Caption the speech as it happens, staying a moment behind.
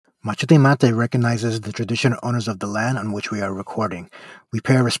Machete Mate recognizes the traditional owners of the land on which we are recording. We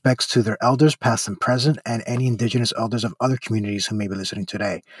pay our respects to their elders, past and present, and any indigenous elders of other communities who may be listening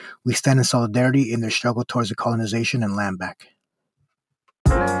today. We stand in solidarity in their struggle towards the colonization and land back.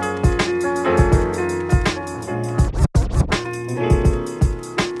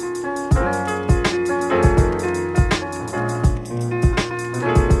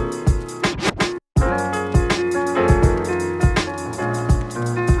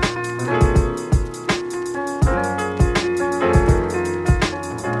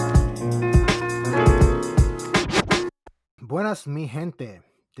 Buenas, mi gente.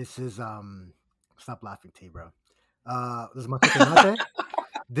 This is Stop laughing, T, bro. This is Machete Mate.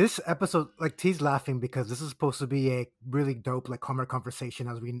 This episode, like, T's laughing because this is supposed to be a really dope, like, calmer conversation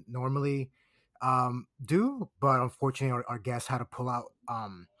as we normally do, but unfortunately, our guest had to pull out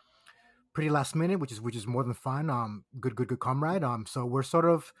pretty last minute, which is more than fine. Good comrade. So we're sort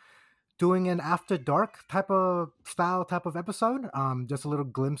of doing an after dark type of episode. Just a little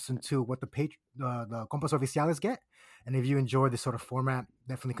glimpse into what the Compas Oficiales get. And if you enjoy this sort of format,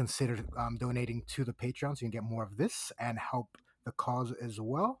 definitely consider donating to the Patreon so you can get more of this and help the cause as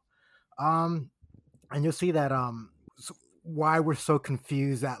well. And you'll see that why we're so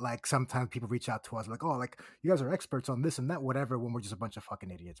confused that, like, sometimes people reach out to us like, oh, like, you guys are experts on this and that, whatever, when we're just a bunch of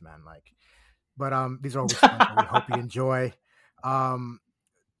fucking idiots, man. Like, but these are always fun. We hope you enjoy.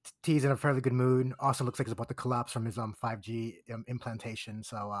 T's in a fairly good mood. Austin looks like he's about to collapse from his 5G implantation,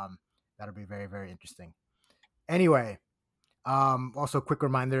 so that'll be very, very interesting. Anyway, also a quick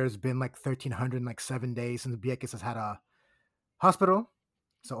reminder: there's been like 1,307 days since Vieques has had a hospital,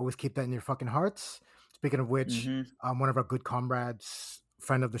 so always keep that in your fucking hearts. Speaking of which, one of our good comrades,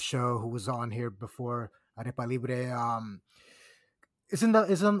 friend of the show, who was on here before, Arepa Libre, is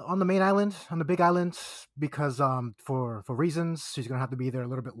on the main island, on the big island, because for reasons she's gonna have to be there a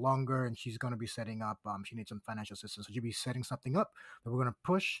little bit longer, and she's gonna be setting up. She needs some financial assistance, so she'll be setting something up that we're gonna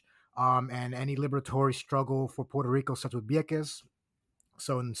push. And any liberatory struggle for Puerto Rico starts with Vieques.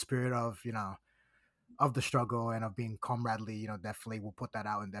 So in the spirit of of the struggle and of being comradely, definitely we'll put that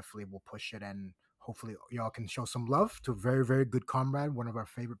out and definitely we'll push it, and hopefully y'all can show some love to a very, very good comrade, one of our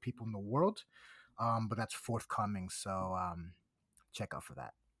favorite people in the world. But that's forthcoming, so check out for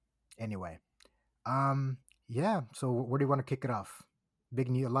that. Anyway, yeah. So where do you want to kick it off? Big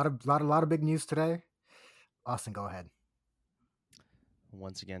news, a lot of big news today. Austin, go ahead.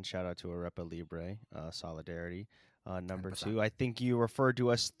 Once again, shout out to Arepa Libre, solidarity. Number 100%. 2, I think you referred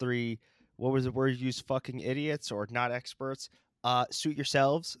to us 3. What was the word you used? Fucking idiots or not experts. Suit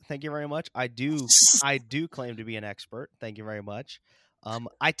yourselves. Thank you very much. I do claim to be an expert. Thank you very much.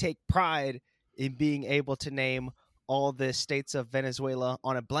 I take pride in being able to name all the states of Venezuela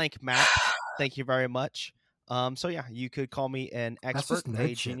on a blank map. Thank you very much. So yeah, you could call me an expert,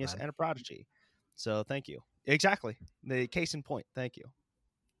 a genius, and a prodigy. So thank you. Exactly. The case in point. Thank you.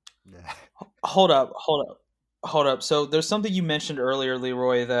 Yeah. Hold up. So there's something you mentioned earlier,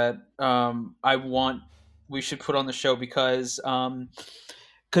 Leroy, that we should put on the show because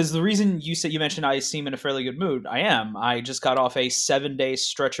the reason you mentioned I seem in a fairly good mood. I am. I just got off a 7-day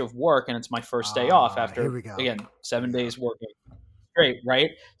stretch of work, and it's my first day off after, again, 7 days working. Great,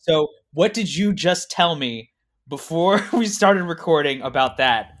 right? So what did you just tell me before we started recording about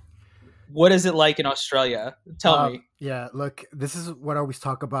that? What is it like in Australia? Tell me. Yeah, look, this is what I always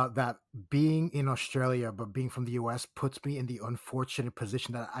talk about, that being in Australia, but being from the US puts me in the unfortunate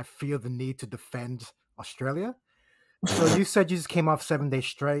position that I feel the need to defend Australia. So you said you just came off 7 days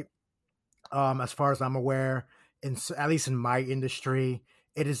straight. As far as I'm aware, at least in my industry,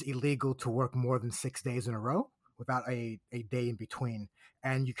 it is illegal to work more than 6 days in a row without a day in between.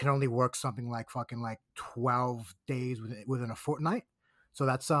 And you can only work something like 12 days within a fortnight. So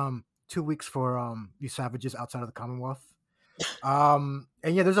that's 2 weeks for you savages outside of the Commonwealth. And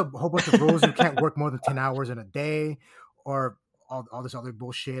yeah, there's a whole bunch of rules. You can't work more than 10 hours in a day, or all this other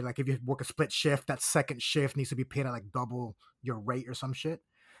bullshit. Like if you work a split shift, that second shift needs to be paid at like double your rate or some shit.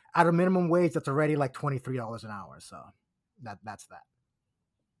 At a minimum wage, that's already like $23 an hour. So that's that.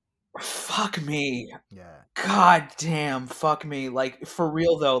 Fuck me. Yeah. God damn. Fuck me. Like, for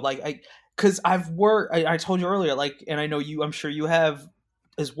real though. Like because I've worked. I told you earlier. Like, and I know you. I'm sure you have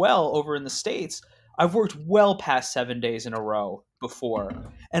as well over in the States. I've worked well past 7 days in a row before,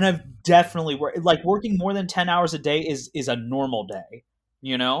 and I've definitely working more than 10 hours a day is a normal day.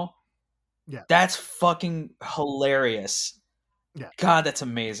 Yeah. That's fucking hilarious. Yeah. God, that's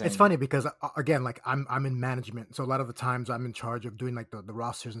amazing. It's funny because again, like I'm in management, so a lot of the times I'm in charge of doing like the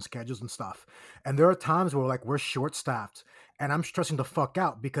rosters and schedules and stuff. And there are times where like we're short staffed, and I'm stressing the fuck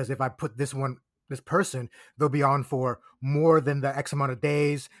out because if I put this one this person, they'll be on for more than the X amount of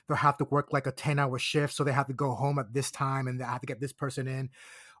days. They'll have to work like a 10-hour shift, so they have to go home at this time, and they have to get this person in.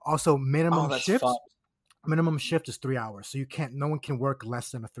 Also, Oh, that's fun. minimum shift is 3 hours, so no one can work less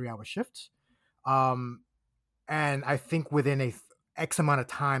than a 3-hour shift. And I think within a X amount of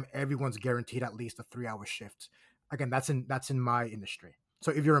time, everyone's guaranteed at least a 3-hour shift. Again, that's in my industry.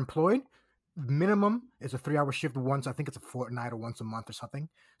 So if you're employed, minimum is a 3-hour shift once. I think it's a fortnight or once a month or something.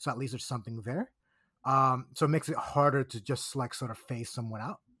 So at least there's something there. So it makes it harder to just like sort of phase someone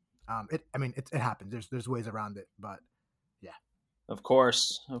out. It happens. There's ways around it, but yeah. Of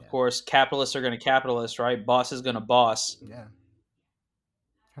course. Capitalists are going to capitalist, right? Boss is going to boss. Yeah.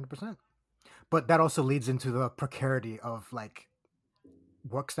 100%. But that also leads into the precarity of like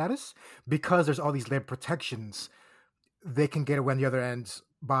work status, because there's all these labor protections. They can get away on the other end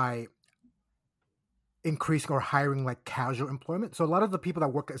by increasing or hiring like casual employment. So a lot of the people that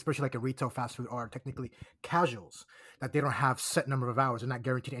work, especially like in retail, fast food, are technically casuals, that they don't have set number of hours. They're not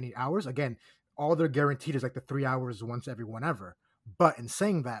guaranteed any hours. Again, all they're guaranteed is like the 3 hours once every whenever. But in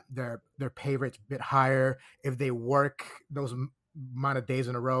saying that, their pay rate's a bit higher. If they work those amount of days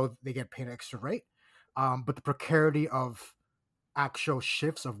in a row, they get paid an extra rate. But the precarity of actual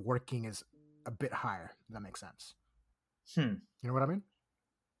shifts of working is a bit higher. If that makes sense. You know what I mean?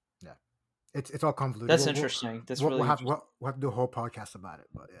 Yeah. It's all convoluted. That's interesting. We'll have to do a whole podcast about it.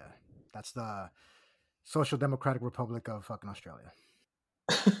 But yeah, that's the Social Democratic Republic of fucking Australia.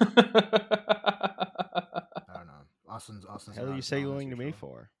 I don't know. Austin's. Hell, you say you're to me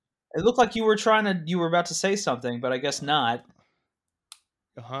for? It looked like you were about to say something, but I guess not.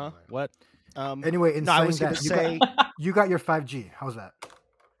 What? Anyway, I was going to say you got your 5G. How's that?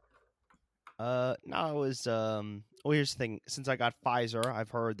 No, it was. Well, here's the thing. Since I got Pfizer,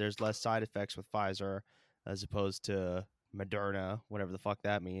 I've heard there's less side effects with Pfizer as opposed to Moderna, whatever the fuck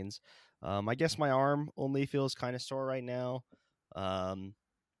that means. I guess my arm only feels kind of sore right now. I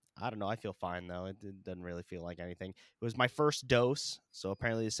don't know. I feel fine though. It doesn't really feel like anything. It was my first dose, so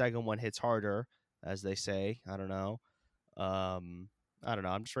apparently the second one hits harder, as they say. I don't know. I don't know.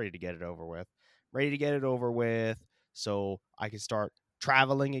 I'm just ready to get it over with. So I can start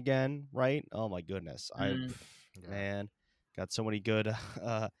traveling again, right? Oh my goodness. Man, got so many good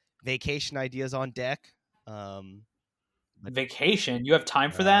vacation ideas on deck. Vacation? You have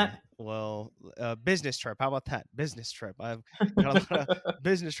time for that? Well, business trip. How about that? Business trip. I've got a lot of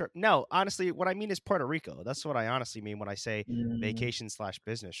business trip. No, honestly, what I mean is Puerto Rico. That's what I honestly mean when I say vacation /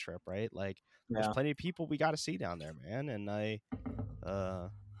 business trip, right? Like, there's plenty of people we got to see down there, man. And I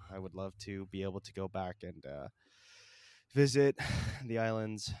would love to be able to go back and visit the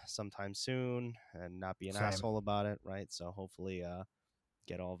islands sometime soon and not be an asshole about it, right? So hopefully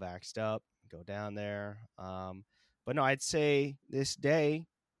get all vaxxed up, go down there. But no, I'd say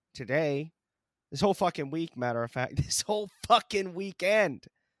today, this whole fucking week, matter of fact, this whole fucking weekend,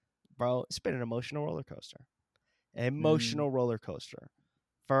 bro, it's been an emotional roller coaster. Roller coaster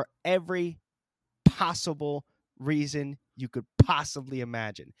for every possible reason you could possibly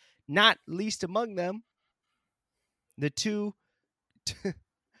imagine. Not least among them, the two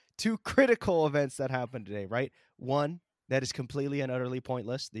critical events that happened today, right? One that is completely and utterly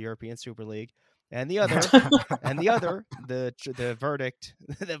pointless, the European Super League, and the other, the verdict,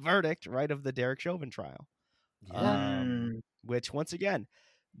 right, of the Derek Chauvin trial. Which once again,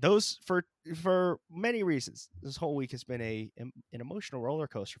 those for many reasons, this whole week has been an emotional roller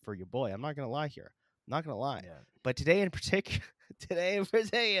coaster for your boy. I'm not gonna lie here. But today in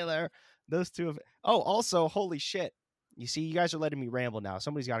particular, those two of also, holy shit. You see, you guys are letting me ramble now.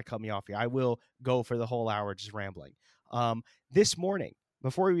 Somebody's got to cut me off here. I will go for the whole hour just rambling. This morning,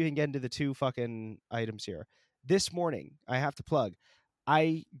 before we even get into the two fucking items here, this morning, I have to plug,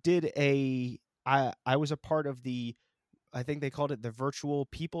 I was a part of I think they called it the virtual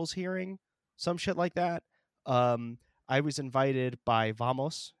people's hearing, some shit like that. I was invited by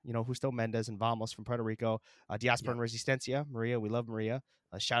Vamos, Justo Mendez and Vamos from Puerto Rico, Diaspora and Resistencia, Maria. We love Maria.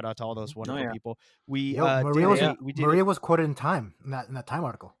 Shout out to all those wonderful people. Maria was quoted in Time in that Time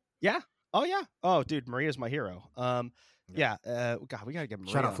article. Yeah. Oh yeah. Oh dude, Maria's my hero. God, we gotta get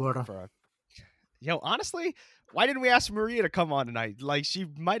Maria. Shout out Florida. Honestly, why didn't we ask Maria to come on tonight? Like, she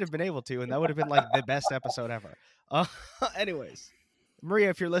might have been able to, and that would have been like the best episode ever. Anyways, Maria,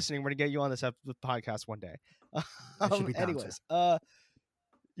 if you're listening, we're gonna get you on this podcast one day.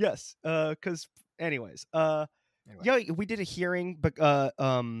 We did a hearing, but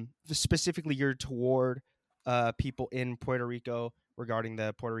specifically geared toward people in Puerto Rico regarding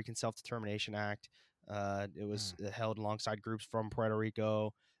the Puerto Rican Self-Determination Act. It was held alongside groups from Puerto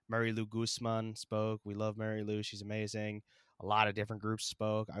Rico. Mary Lou Guzman spoke. We love Mary Lou. She's amazing. A lot of different groups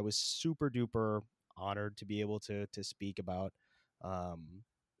spoke. I was super duper honored to be able to speak about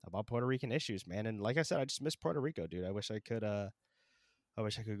Puerto Rican issues, man. And like I said, I just miss Puerto Rico, dude. I wish I could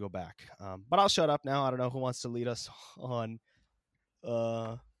go back. But I'll shut up now. I don't know who wants to lead us on.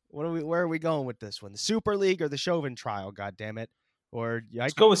 Where are we going with this one? The Super League or the Chauvin trial? God damn it! Or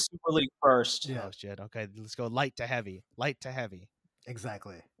let's go with Super League first. Yeah. Oh shit. Okay, let's go light to heavy. Light to heavy.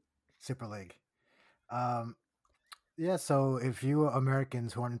 Exactly. Super League. Yeah. So if you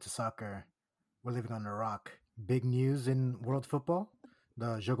Americans who aren't into soccer, we're living on a rock. Big news in world football: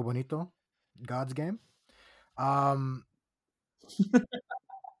 the Jogo Bonito, God's game.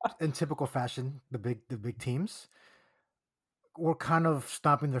 In typical fashion, the big teams were kind of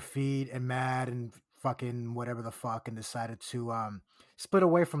stomping their feet and mad and fucking whatever the fuck, and decided to split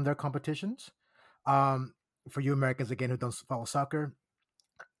away from their competitions. For you Americans again who don't follow soccer,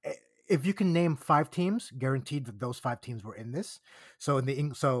 if you can name 5 teams, guaranteed that those 5 teams were in this. So in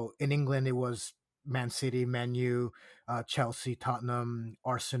England it was Man City, Man U, Chelsea, Tottenham,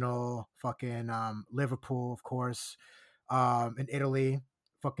 Arsenal, fucking Liverpool, of course. In Italy,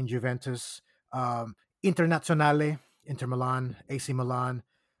 fucking Juventus, Internazionale, Inter Milan, AC Milan,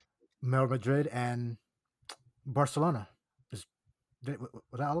 Real Madrid, and Barcelona. Was that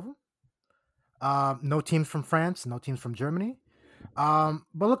all of them? No teams from France, no teams from Germany.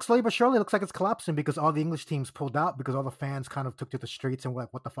 But slowly but surely, it looks like it's collapsing because all the English teams pulled out because all the fans kind of took to the streets and were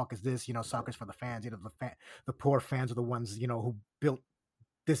like, "What the fuck is this? Soccer's for the fans. The poor fans are the ones who built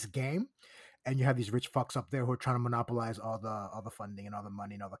this game." And you have these rich fucks up there who are trying to monopolize all the funding and all the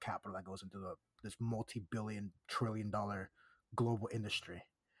money and all the capital that goes into this multi-billion, trillion-dollar global industry.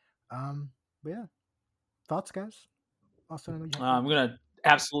 But yeah, thoughts, guys? Austin, I'm gonna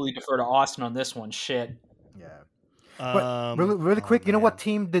absolutely defer to Austin on this one. Shit. Yeah. But really quick, you know what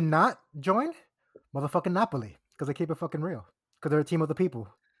team did not join? Motherfucking Napoli, because they keep it fucking real. Because they're a team of the people.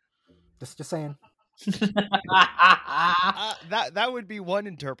 Just saying. That would be one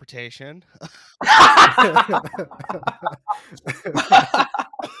interpretation.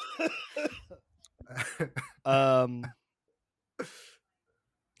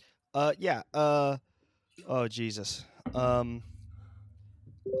 Yeah. Oh Jesus.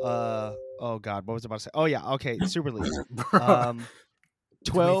 Oh God, what was I about to say? Oh yeah, okay, Super League.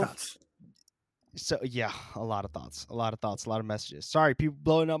 12. So yeah, a lot of thoughts, a lot of messages. Sorry, people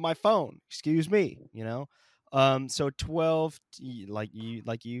blowing up my phone. Excuse me, So 12, like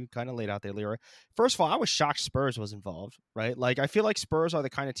you kind of laid out there, Leroy. First of all, I was shocked Spurs was involved, right? Like I feel like Spurs are the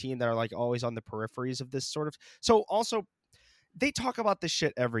kind of team that are like always on the peripheries of this sort of. So also, they talk about this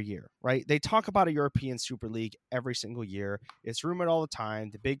shit every year, right? They talk about a European Super League every single year. It's rumored all the time.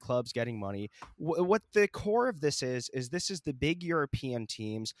 The big clubs getting money. What the core of this is this is the big European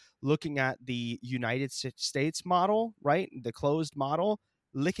teams looking at the United States model, right? The closed model,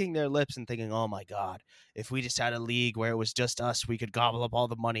 licking their lips and thinking, oh my God, if we just had a league where it was just us, we could gobble up all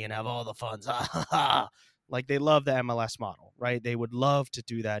the money and have all the funds. Like they love the MLS model, right? They would love to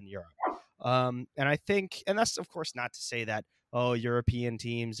do that in Europe. And I think, and that's of course not to say that, European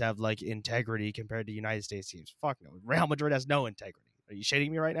teams have like integrity compared to United States teams. Fuck no. Real Madrid has no integrity. Are you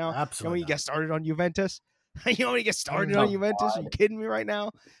shading me right now? Absolutely. You want me to get started on Juventus? You want me to get started on Juventus? Are you kidding me right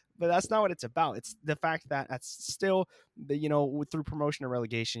now? But that's not what it's about. It's the fact that that's still, through promotion and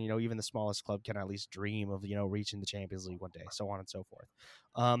relegation, even the smallest club can at least dream of, reaching the Champions League one day, so on and so forth.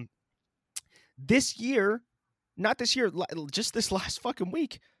 This year, not this year, just this last fucking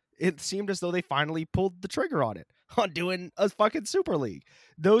week, it seemed as though they finally pulled the trigger on it, on doing a fucking Super League.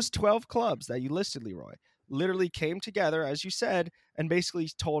 Those 12 clubs that you listed, Leroy, literally came together, as you said, and basically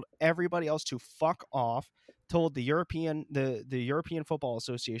told everybody else to fuck off, told the European Football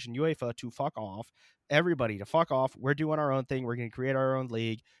Association, UEFA, to fuck off, everybody to fuck off. We're doing our own thing. We're going to create our own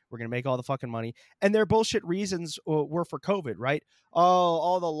league. We're going to make all the fucking money. And their bullshit reasons were for COVID, right? Oh,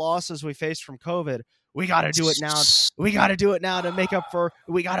 all the losses we faced from COVID. We got to do it now. We got to do it now to make up for,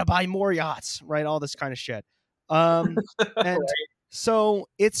 we got to buy more yachts, right? All this kind of shit. And so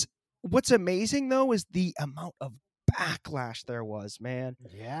what's amazing though, is the amount of backlash there was, man.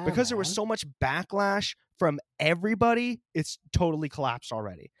 Yeah. Because there was so much backlash from everybody, it's totally collapsed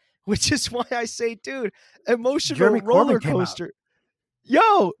already. Which is why I say, dude, emotional Jeremy roller Corbyn coaster.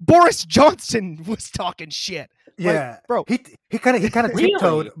 Yo, Boris Johnson was talking shit. Yeah, like, bro. He kind of Really?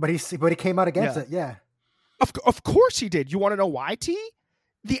 tiptoed, but he came out against it. Yeah. Of course he did. You want to know why, T?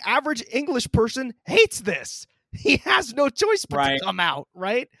 The average English person hates this. He has no choice but to come out,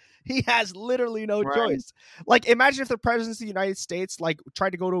 right? He has literally no Right. choice. Like, imagine if the president of the United States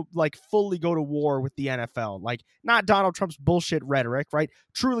tried to fully go to war with the NFL. Like, not Donald Trump's bullshit rhetoric, right?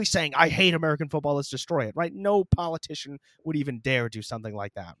 Truly saying, I hate American football, let's destroy it, right? No politician would even dare do something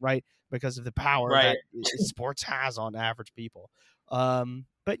like that, right? Because of the power Right. that sports has on average people.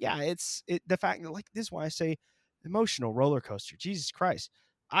 But yeah, the fact that, like, this is why I say emotional roller coaster. Jesus Christ.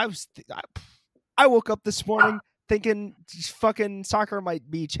 I woke up this morning thinking fucking soccer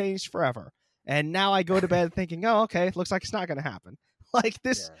might be changed forever. And now I go to bed thinking, oh, okay, looks like it's not going to happen. Like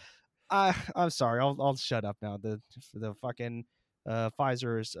this, I'm sorry, I'll shut up now. The fucking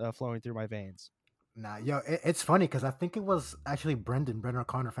Pfizer is flowing through my veins. Nah, yo, it's funny because I think it was actually Brendan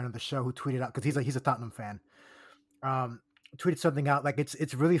O'Connor, fan of the show, who tweeted out, because he's a Tottenham fan. Tweeted something out like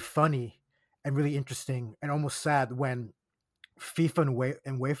it's really funny and really interesting and almost sad when FIFA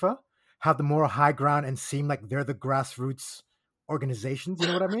and UEFA have the moral high ground and seem like they're the grassroots organizations. You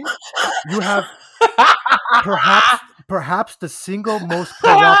know what I mean? You have perhaps the single most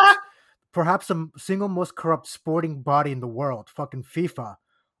corrupt sporting body in the world, fucking FIFA.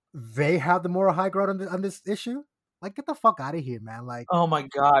 They have the moral high ground on this issue. Like, get the fuck out of here, man. Like, oh my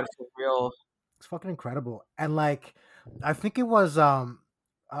god, for real. It's fucking incredible. And like, I think it was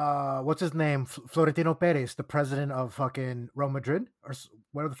what's his name, Florentino Perez, the president of fucking Real Madrid, or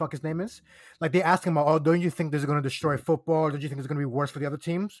whatever the fuck his name is. Like, they asked him, oh, don't you think this is going to destroy football? Don't you think it's going to be worse for the other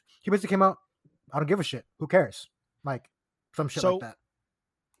teams? He basically came out, I don't give a shit. Who cares? Like, some shit like that.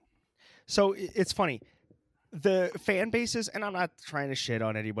 So it's funny. The fan bases, and I'm not trying to shit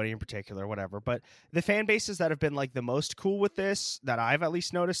on anybody in particular, whatever, but the fan bases that have been like the most cool with this, that I've at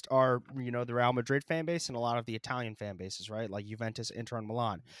least noticed, are, you know, the Real Madrid fan base and a lot of the Italian fan bases, right? Like Juventus, Inter, and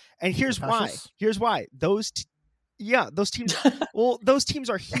Milan. And here's why. Those teams, well, those teams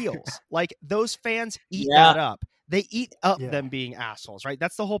are heels. Like, those fans eat that up. They eat up them being assholes, right?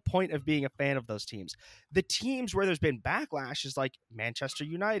 That's the whole point of being a fan of those teams. The teams where there's been backlash is like Manchester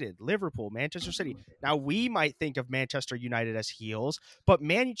United, Liverpool, Manchester City. Now, we might think of Manchester United as heels, but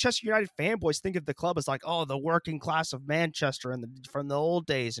Manchester United fanboys think of the club as like, oh, the working class of Manchester and from the old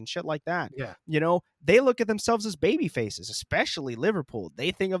days and shit like that. Yeah. You know, they look at themselves as baby faces, especially Liverpool.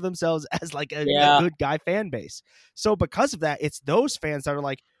 They think of themselves as like a good guy fan base. So because of that, it's those fans that are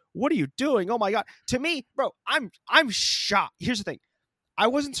like, what are you doing? Oh my God. To me, bro, I'm shocked. Here's the thing. I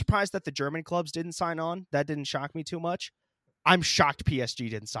wasn't surprised that the German clubs didn't sign on. That didn't shock me too much. I'm shocked PSG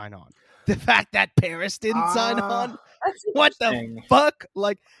didn't sign on. The fact that Paris didn't sign on. What the fuck?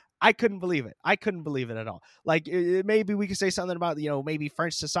 Like, I couldn't believe it. I couldn't believe it at all. Like, maybe we could say something about, you know, maybe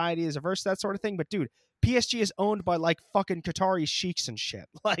French society is averse to that sort of thing. But dude, PSG is owned by like fucking Qatari sheiks and shit.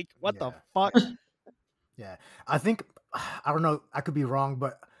 Like, what the fuck? Yeah. I think, I don't know, I could be wrong,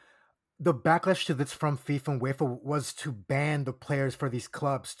 but the backlash to this from FIFA and UEFA was to ban the players for these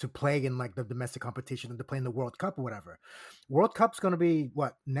clubs to play in like the domestic competition and to play in the World Cup or whatever. World Cup's going to be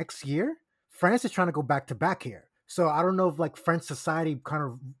what, next year? France is trying to go back to back here. So I don't know if like French society kind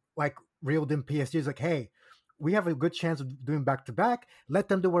of like reeled in PSG. It's like, hey, we have a good chance of doing back to back. Let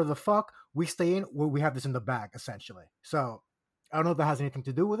them do whatever the fuck. We stay in. We have this in the bag, essentially. So I don't know if that has anything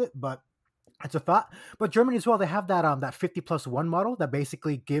to do with it, but it's a thought. But Germany as well, they have that that 50+1 model that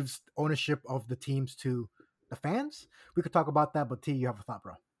basically gives ownership of the teams to the fans. We could talk about that, but T, you have a thought,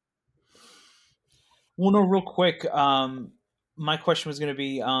 bro. Well, no, real quick. My question was going to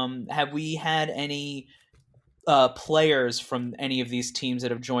be, have we had any players from any of these teams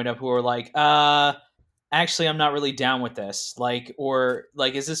that have joined up who are like, actually, I'm not really down with this? Like, or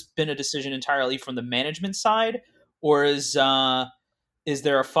like, has this been a decision entirely from the management side, or is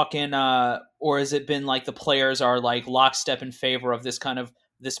there a fucking or has it been like the players are like lockstep in favor of this kind of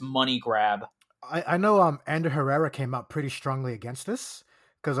this money grab? I know Ander Herrera came out pretty strongly against this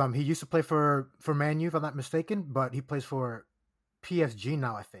because he used to play for Man U, if I'm not mistaken, but he plays for PSG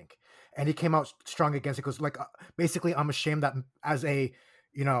now, I think, and he came out strong against it because like basically I'm ashamed that as a,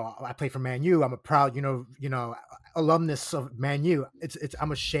 you know, I play for Man U, I'm a proud, you know, alumnus of Man U.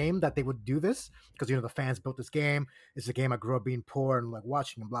 I'm ashamed that they would do this because, you know, the fans built this game. It's a game I grew up being poor and like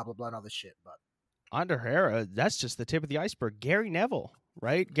watching and blah blah blah and all this shit. But Ander Herrera, that's just the tip of the iceberg. Gary Neville,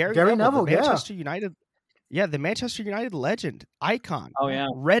 right? Gary Neville, Manchester United. Yeah, the Manchester United legend, icon. Oh yeah,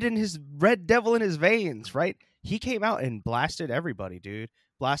 red devil in his veins, right? He came out and blasted everybody, dude.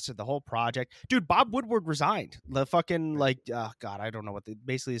 Blasted the whole project, dude. Bob Woodward resigned. The fucking like, God, I don't know what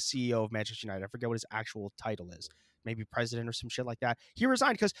basically the CEO of Manchester United. I forget what his actual title is. Maybe president or some shit like that. He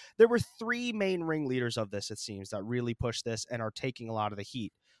resigned because there were three main ringleaders of this. It seems that really pushed this and are taking a lot of the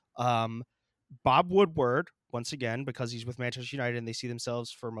heat. Bob Woodward, once again, because he's with Manchester United and they see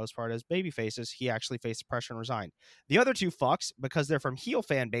themselves for most part as baby faces, he actually faced the pressure and resigned. The other two fucks, because they're from heel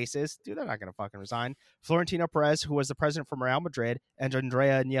fan bases, dude, they're not going to fucking resign. Florentino Perez, who was the president from Real Madrid, and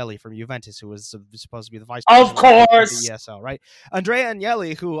Andrea Agnelli from Juventus, who was supposed to be the vice president of course, the ESL, right? Andrea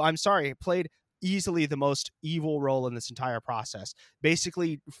Agnelli, who, I'm sorry, played easily the most evil role in this entire process,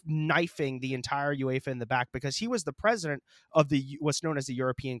 basically knifing the entire UEFA in the back, because he was the president of the what's known as the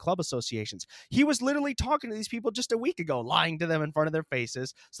European Club Associations. He was literally talking to these people just a week ago, lying to them in front of their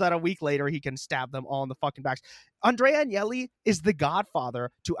faces, so that a week later he can stab them all in the fucking backs. Andrea Agnelli is the godfather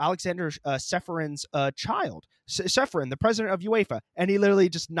to Alexander Ceferin's child. Ceferin, the president of UEFA, and he literally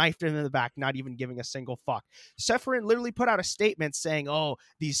just knifed him in the back, not even giving a single fuck. Ceferin literally put out a statement saying, "Oh,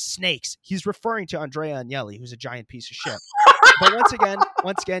 these snakes." He's referring to Andrea Agnelli, who's a giant piece of shit. But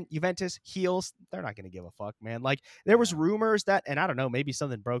once again, Juventus heels, they're not going to give a fuck, man. Like, there was rumors that, and I don't know, maybe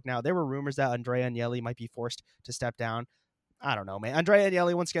something broke now. There were rumors that Andrea Agnelli might be forced to step down. I don't know, man. Andrea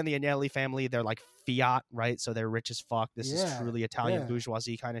Agnelli, once again, the Agnelli family, they're like fiat, right? So they're rich as fuck. This is truly Italian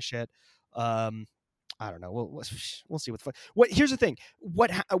bourgeoisie kind of shit. I don't know. We'll see what. Here's the thing. What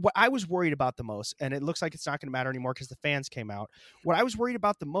I was worried about the most, and it looks like it's not going to matter anymore because the fans came out. What I was worried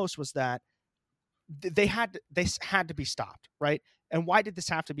about the most was that they had to be stopped, right? And why did this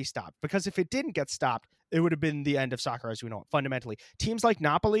have to be stopped? Because if it didn't get stopped, it would have been the end of soccer as we know it. Fundamentally, teams like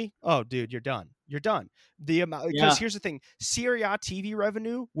Napoli, oh, dude, you're done. You're done. Because here's the thing: Serie A TV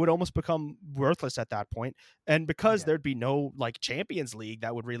revenue would almost become worthless at that point, and because there'd be no like Champions League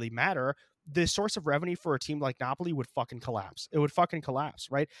that would really matter, the source of revenue for a team like Napoli would fucking collapse. It would fucking collapse,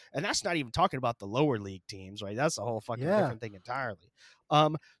 right? And that's not even talking about the lower league teams, right? That's a whole fucking different thing entirely.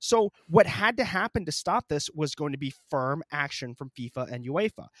 So what had to happen to stop this was going to be firm action from FIFA and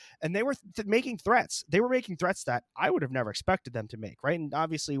UEFA. And they were making threats. They were making threats that I would have never expected them to make, right? And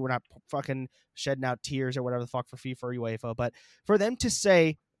obviously we're not fucking shedding out tears or whatever the fuck for FIFA or UEFA, but for them to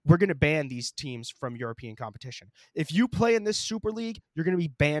say, we're going to ban these teams from European competition. If you play in this Super League, you're going to be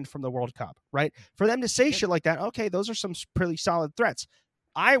banned from the World Cup, right? For them to say shit like that, okay, those are some pretty solid threats.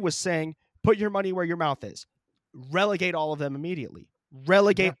 I was saying, put your money where your mouth is. Relegate all of them immediately.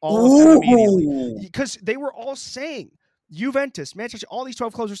 Relegate all of them immediately. Because they were all saying, Juventus, Manchester, all these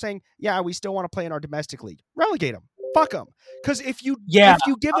 12 clubs are saying, yeah, we still want to play in our domestic league. Relegate them. Fuck them. Because if you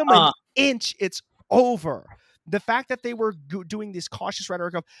give them an inch, it's over. The fact that they were doing this cautious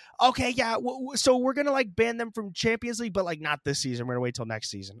rhetoric of, okay, yeah, so we're going to like ban them from Champions League, but like not this season. We're going to wait till next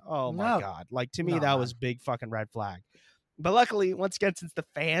season. Oh my God. Like to me, that was big fucking red flag. But luckily, once again, since the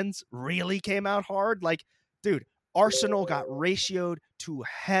fans really came out hard, like, dude, Arsenal got ratioed to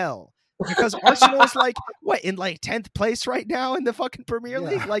hell because Arsenal is like, what, in like 10th place right now in the fucking Premier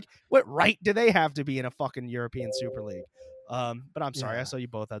League? Like, what right do they have to be in a fucking European Super League? But I'm sorry. I saw you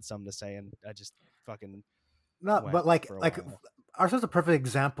both had something to say, and I just fucking... No, but like Arsenal's a perfect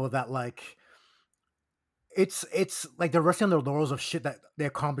example that like it's like they're resting on their laurels of shit that they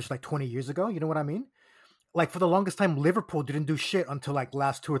accomplished like 20 years ago. You know what I mean? Like for the longest time, Liverpool didn't do shit until like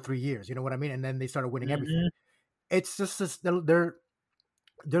last 2 or 3 years. You know what I mean? And then they started winning everything. It's just this, they're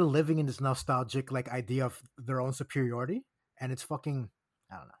living in this nostalgic like idea of their own superiority, and it's fucking,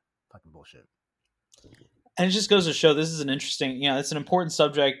 I don't know, fucking bullshit. And it just goes to show this is an interesting, it's an important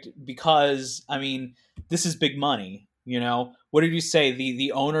subject because, I mean, this is big money, What did you say?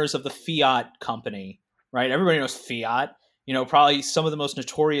 The owners of the Fiat company, right? Everybody knows Fiat, probably some of the most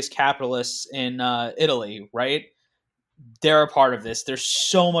notorious capitalists in Italy, right? They're a part of this. There's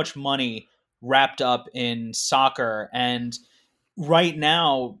so much money wrapped up in soccer. And right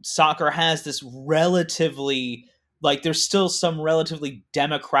now, soccer has this relatively, like, there's still some relatively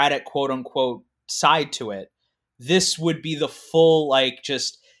democratic, quote unquote, side to it. This would be the full, like,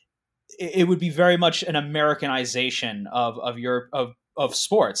 just, it would be very much an Americanization of Europe, of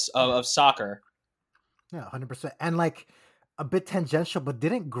sports, of soccer. Yeah, 100%. And like a bit tangential, but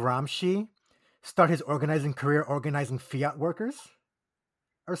didn't Gramsci start his organizing career organizing Fiat workers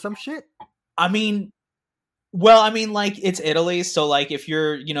or some shit? I mean, like, it's Italy, so like if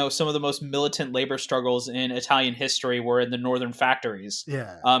you're, some of the most militant labor struggles in Italian history were in the northern factories.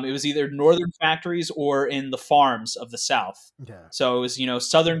 Yeah. It was either northern factories or in the farms of the South. Yeah. So it was,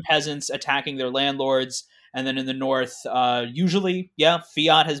 southern peasants attacking their landlords, and then in the north, usually,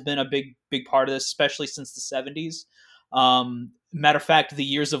 Fiat has been a big part of this, especially since the 70s. Matter of fact, the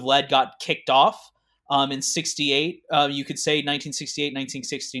Years of Lead got kicked off in 68, you could say 1968,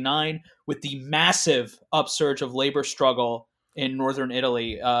 1969, with the massive upsurge of labor struggle in northern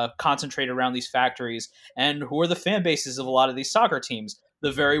Italy, concentrated around these factories. And who are the fan bases of a lot of these soccer teams?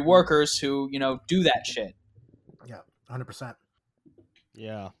 The very workers who, do that shit. Yeah, 100%.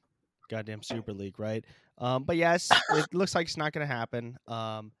 Yeah. goddamn Super League, right? But yes, it looks like it's not going to happen.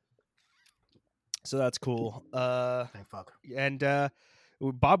 So that's cool. Thank fuck. And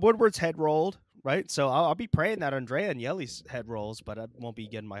Bob Woodward's head rolled, right? So I'll be praying that Andrea Agnelli's head rolls, but I won't be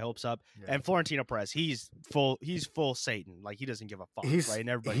getting my hopes up. Yeah. And Florentino Perez, he's full Satan. Like, he doesn't give a fuck, right? And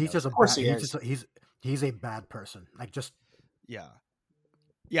everybody he's knows just that. he's a bad person. Like, just yeah.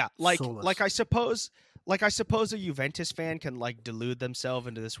 Like soulless. I suppose a Juventus fan can like delude themselves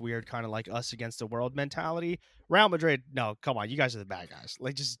into this weird kind of like us against the world mentality. Real Madrid, no, come on, you guys are the bad guys.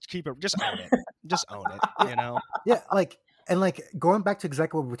 Like, just own it. Just own it, you know? Yeah, like, and like going back to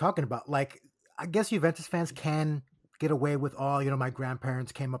exactly what we were talking about, like, I guess Juventus fans can get away with all, my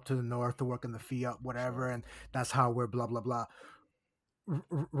grandparents came up to the north to work in the Fiat, whatever, and that's how we're blah, blah, blah.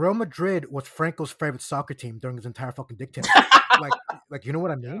 Real Madrid was Franco's favorite soccer team during his entire fucking dictatorship. like, you know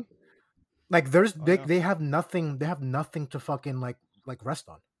what I mean? Yeah. Like, they have nothing to fucking like rest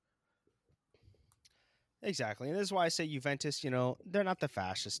on. Exactly. And this is why I say Juventus, they're not the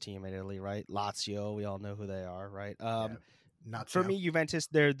fascist team in Italy, right? Lazio, we all know who they are, right? Not for me, Juventus,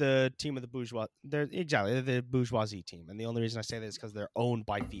 they're the team of the bourgeois. They're the bourgeoisie team. And the only reason I say this is because they're owned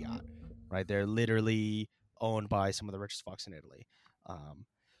by Fiat, right? They're literally owned by some of the richest fucks in Italy.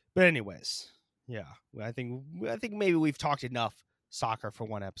 But anyways, yeah, I think maybe we've talked enough soccer for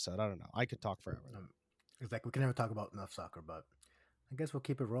one episode. I don't know. I could talk forever. It's like we can never talk about enough soccer, but I guess we'll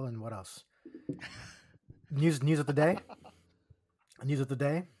keep it rolling. What else? News of the day. News of the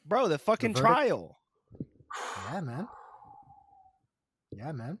day, bro. The fucking trial.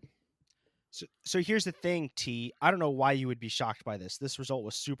 Yeah, man. So here's the thing, T. I don't know why you would be shocked by this. This result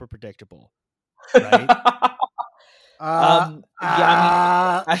was super predictable, right? Yeah.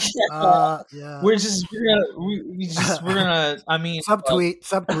 We're gonna. I mean, subtweet.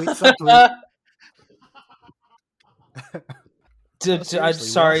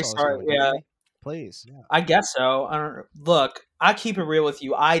 Sorry. Yeah, please. Yeah. I guess so. Look, I keep it real with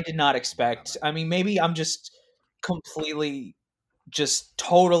you. I did not expect. I mean, maybe I'm just completely, just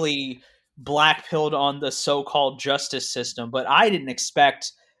totally black-pilled on the so-called justice system, but I didn't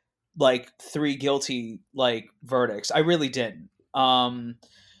expect like 3 guilty like verdicts. I really didn't. I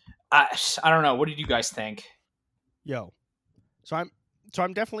don't know. What did you guys think? So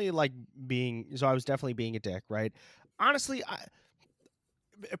I'm definitely like I was definitely being a dick, right? Honestly, I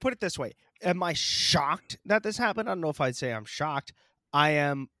put it this way. Am I shocked that this happened? I don't know if I'd say I'm shocked. I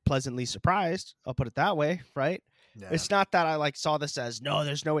am pleasantly surprised. I'll put it that way, right? Yeah. It's not that I like saw this as, no,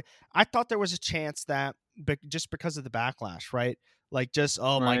 there's no way. I thought there was a chance that just because of the backlash, right? Like, just,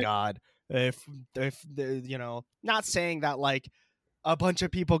 my God, if not saying that like a bunch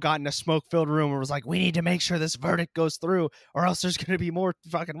of people got in a smoke-filled room and was like, we need to make sure this verdict goes through or else there's going to be more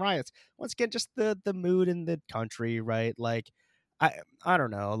fucking riots. Once again, just the mood in the country, right? Like, I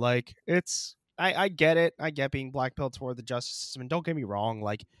don't know. Like, I get it. I get being black-pilled toward the justice system. And don't get me wrong.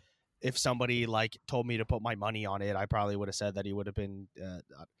 Like, if somebody like told me to put my money on it, I probably would have said that he would have been,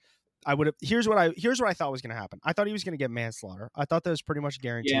 I would have. Here's what I thought was going to happen. I thought he was going to get manslaughter. I thought that was pretty much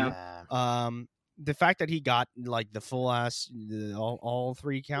guaranteed. Yeah. The fact that he got like the full ass, all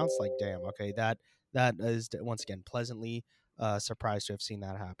 3 counts, like, damn, okay, that is once again pleasantly surprised to have seen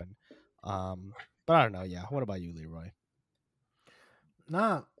that happen. But I don't know. Yeah. What about you, Leroy?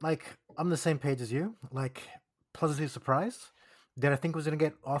 Nah, like, I'm the same page as you. Like, pleasantly surprised. Did I think was gonna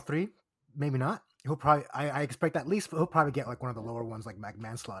get all 3? Maybe not. He'll probably. I expect at least he'll probably get like one of the lower ones, like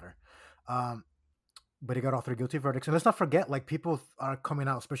manslaughter. But he got all 3 guilty verdicts. And let's not forget, like, people are coming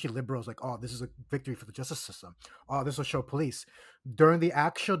out, especially liberals, like, oh, this is a victory for the justice system. Oh, this will show police. During the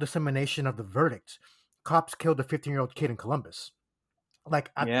actual dissemination of the verdict, cops killed a 15-year-old kid in Columbus. Like,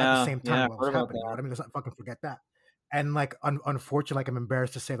 at the same time while it was happening. I mean, let's not fucking forget that. And like, unfortunately, like, I'm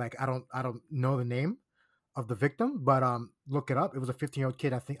embarrassed to say, like, I don't know the name of the victim, but look it up. It was a 15-year-old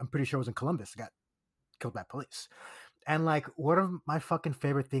kid. I'm pretty sure it was in Columbus. Got killed by police. And like, one of my fucking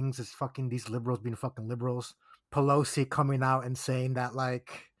favorite things is fucking these liberals being fucking liberals. Pelosi coming out and saying that,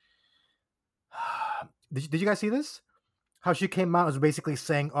 like, did you guys see this? How she came out was basically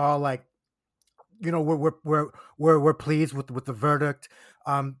saying, oh, like, we're pleased with the verdict.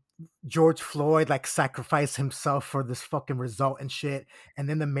 George Floyd like sacrificed himself for this fucking result and shit. And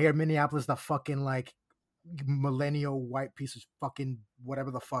then the mayor of Minneapolis, the fucking like millennial white piece of fucking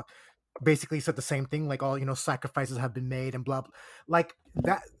whatever the fuck, basically said the same thing, like, all sacrifices have been made and blah, blah. Like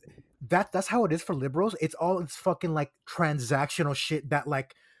that's how it is for liberals. It's fucking like transactional shit that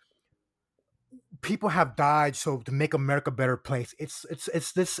like people have died so to make America a better place. It's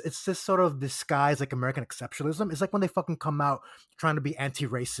this sort of disguise like American exceptionalism. It's like when they fucking come out trying to be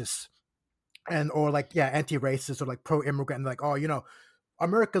anti-racist or like anti-racist or like pro-immigrant and like, oh,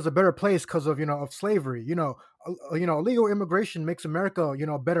 America's a better place because of of slavery. Illegal immigration makes America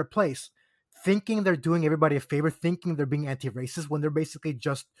a better place. Thinking they're doing everybody a favor, thinking they're being anti-racist when they're basically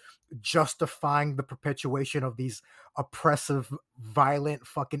just justifying the perpetuation of these oppressive, violent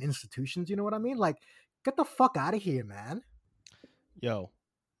fucking institutions. You know what I mean? Like, get the fuck out of here, man. Yo.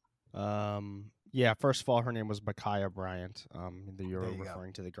 Yeah, first of all, her name was Micaiah Bryant. You were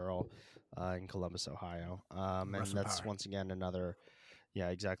referring to the girl in Columbus, Ohio. And that's once again another, yeah,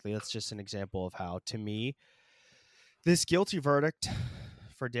 exactly. That's just an example of how, to me, this guilty verdict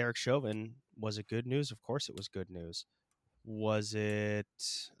for Derek Chauvin was it good news? Of course it was good news. Was it,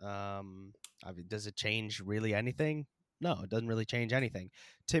 does it change really anything? No, it doesn't really change anything.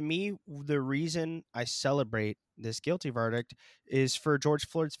 To me, the reason I celebrate this guilty verdict is for George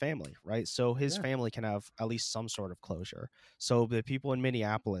Floyd's family, right? So his family can have at least some sort of closure. So the people in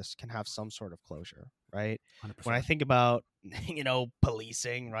Minneapolis can have some sort of closure, right? 100%. When I think about,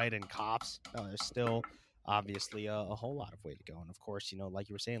 policing, right, and cops, there's still obviously a whole lot of way to go. And of course, like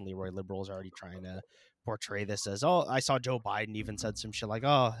you were saying, Leroy, liberals are already trying to portray this as, oh, I saw Joe Biden even said some shit like,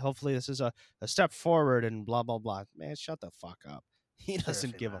 oh, hopefully this is a step forward and blah, blah, blah. Man, shut the fuck up. He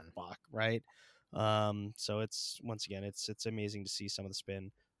doesn't give a fuck, right? So it's, once again, it's amazing to see some of the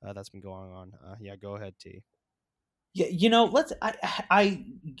spin that's been going on. Yeah, go ahead, T. Yeah,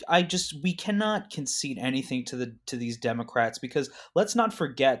 we cannot concede anything to these Democrats, because let's not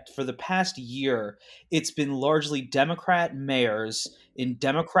forget, for the past year, it's been largely Democrat mayors in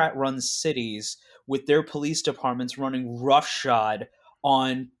Democrat-run cities with their police departments running roughshod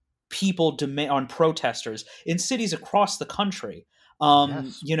on on protesters in cities across the country.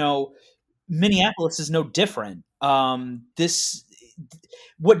 Yes. Minneapolis is no different.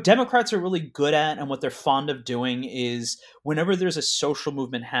 What Democrats are really good at and what they're fond of doing is, whenever there's a social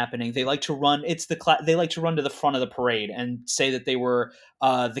movement happening, they like to run. They like to run to the front of the parade and say that they were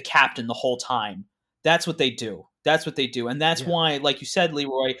the captain the whole time. That's what they do. And that's why, like you said,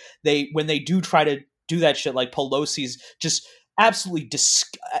 Leroy, when they do try to do that shit, like Pelosi's just absolutely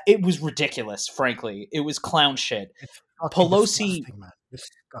it was ridiculous. Frankly, it was clown shit. Pelosi,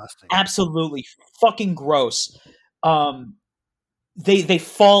 disgusting. Absolutely fucking gross. They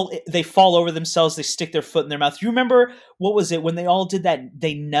fall over themselves. They stick their foot in their mouth. You remember, what was it when they all did that?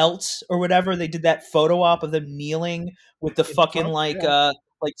 They knelt or whatever. They did that photo op of them kneeling with the fucking like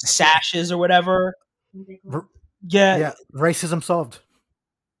sashes or whatever. Yeah, racism solved.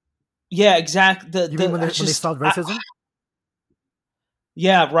 Yeah, exactly. You mean when they solved racism?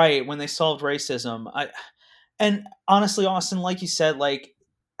 Yeah, right. When they solved racism, and honestly, Austin, like you said, like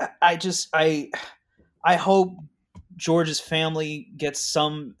I hope George's family gets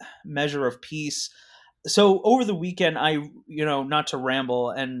some measure of peace. So over the weekend, not to ramble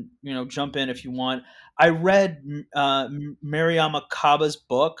and, jump in if you want, I read Mariama Kaba's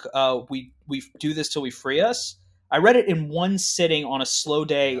book, We Do This Till We Free Us. I read it in one sitting on a slow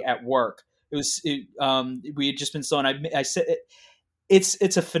day at work. We had just been slow, and I said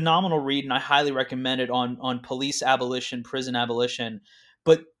it's a phenomenal read, and I highly recommend it on police abolition, prison abolition.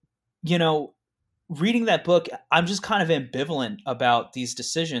 But, reading that book, I'm just kind of ambivalent about these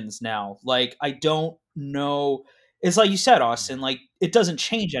decisions now. Like, I don't know. It's like you said, Austin, like, it doesn't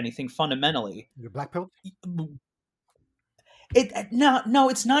change anything fundamentally. You're black pill? No,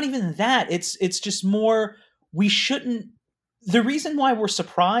 it's not even that. It's just more, we shouldn't. The reason why we're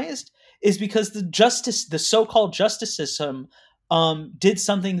surprised is because the so-called justice system did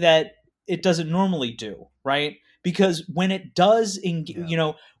something that it doesn't normally do, right? Because when it does,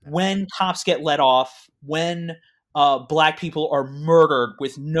 when cops get let off, when black people are murdered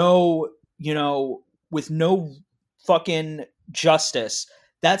with no fucking justice,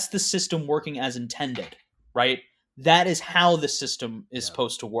 that's the system working as intended, right? That is how the system is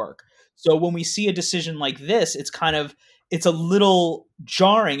supposed to work. So when we see a decision like this, it's a little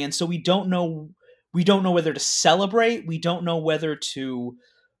jarring, and so we don't know whether to celebrate. We don't know whether to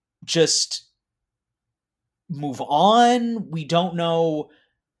just move on. We don't know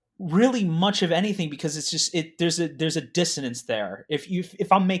really much of anything, because it's just there's a dissonance there,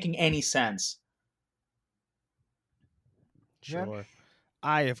 if I'm making any sense. Sure.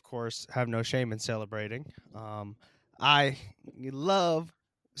 I, of course, have no shame in celebrating. I love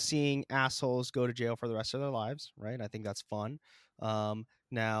seeing assholes go to jail for the rest of their lives, right? I think that's fun.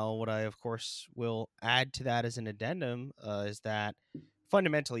 Now, what I, of course, will add to that as an addendum is that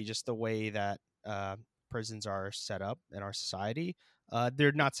fundamentally, just the way that prisons are set up in our society,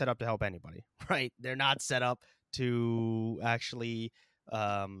 they're not set up to help anybody, right? They're not set up to actually,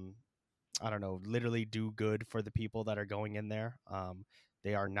 literally do good for the people that are going in there.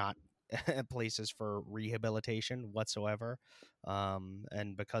 They are not places for rehabilitation whatsoever.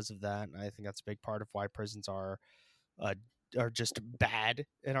 And because of that, I think that's a big part of why prisons uh, are just bad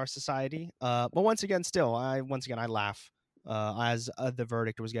in our society. But once again, I laugh as the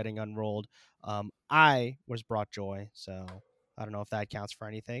verdict was getting unrolled. I was brought joy, so I don't know if that counts for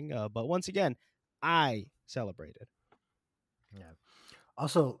anything. But once again, I celebrated. Yeah.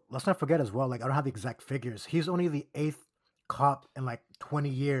 Also, let's not forget as well. Like, I don't have the exact figures. He's only the 8th cop in like 20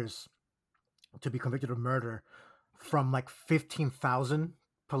 years to be convicted of murder from like 15,000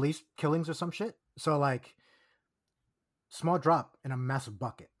 police killings or some shit. So like, small drop in a massive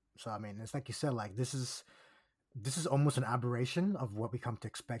bucket. So I mean, it's like you said, like this is almost an aberration of what we come to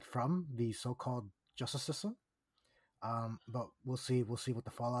expect from the so-called justice system. But we'll see what the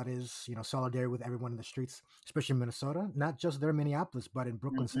fallout is. You know, solidarity with everyone in the streets, especially in Minnesota, not just there in Minneapolis, but in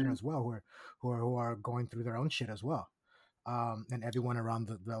Brooklyn Center as well, who are going through their own shit as well. And everyone around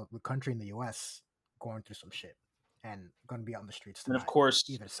the country in the U.S. going through some shit and going to be out in the streets And tonight, of course,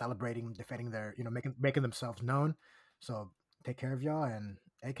 either celebrating, defending their, you know, making themselves known. So take care of y'all and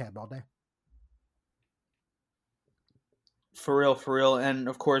ACAB all day. for real, and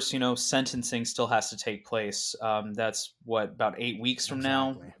of course, you know, sentencing still has to take place. That's what, about 8 weeks from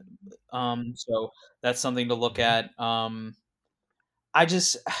Exactly. now. So that's something to look Mhm. at. I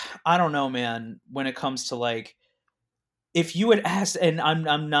just, I don't know, man. When it comes to like, if you had asked, and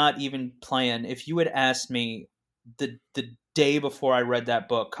I'm not even playing, if you had asked me the day before I read that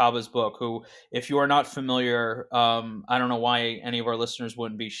book, Kaba's book, who, if you are not familiar, I don't know why any of our listeners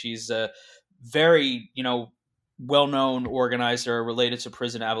wouldn't be. She's a very, you know, well-known organizer related to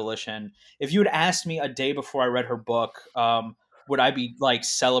prison abolition. If you had asked me a day before I read her book, would I be like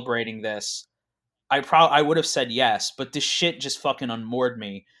celebrating this? I would have said yes, but this shit just fucking unmoored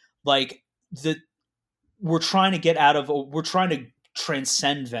me. Like, the we're trying to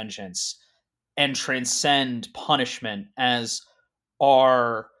transcend vengeance and transcend punishment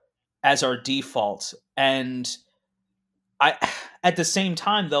our as our default. And I at the same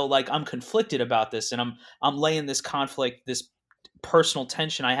time, though, like, I'm conflicted about this, and I'm laying this conflict, this personal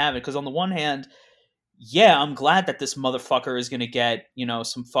tension I have, because on the one hand, yeah, I'm glad that this motherfucker is going to get, you know,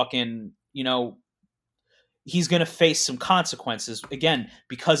 some fucking, you know, he's going to face some consequences, again,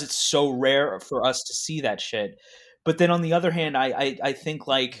 because it's so rare for us to see that shit. But then on the other hand, I think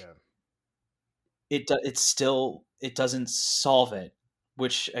like it doesn't solve it.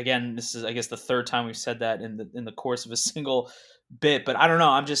 Which, again, this is, I guess, the third time we've said that in the course of a single bit. But I don't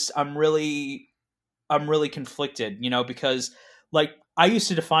know. I'm really conflicted, you know, because like I used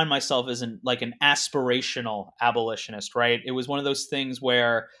to define myself as an aspirational abolitionist, right? It was one of those things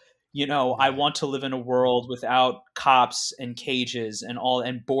where, you know, I want to live in a world without cops and cages and all,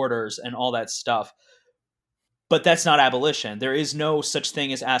 and borders and all that stuff. But that's not abolition. There is no such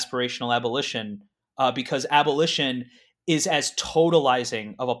thing as aspirational abolition, because abolition is as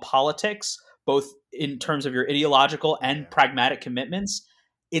totalizing of a politics, both in terms of your ideological and pragmatic commitments.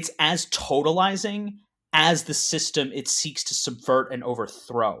 It's as totalizing as the system it seeks to subvert and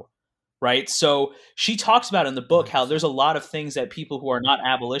overthrow. Right. So she talks about in the book how there's a lot of things that people who are not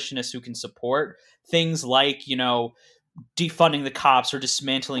abolitionists who can support, things like, you know, defunding the cops or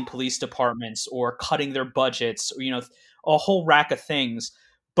dismantling police departments or cutting their budgets, or, you know, a whole rack of things.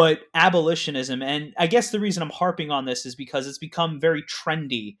 But abolitionism, and I guess the reason I'm harping on this is because it's become very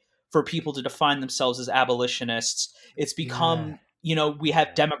trendy for people to define themselves as abolitionists. It's become, you know, we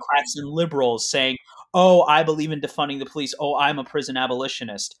have Democrats and liberals saying, oh, I believe in defunding the police. Oh, I'm a prison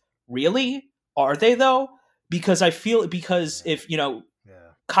abolitionist. Really? Are they, though? Because I feel, because if, you know,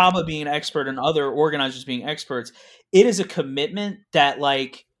 Kaba being an expert and other organizers being experts, it is a commitment that,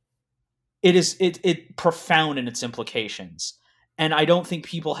 like, it profound in its implications. And I don't think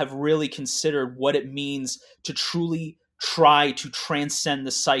people have really considered what it means to truly try to transcend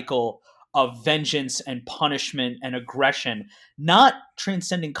the cycle of vengeance and punishment and aggression, not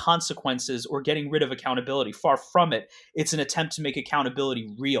transcending consequences or getting rid of accountability. Far from it. It's an attempt to make accountability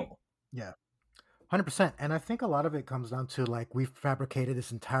real. Yeah. 100%. And I think a lot of it comes down to, like, we've fabricated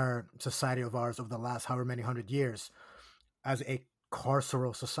this entire society of ours over the last however many 100 years as a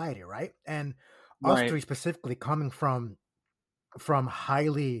carceral society, right? And us three specifically coming from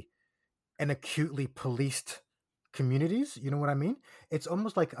highly and acutely policed communities, you know what I mean? It's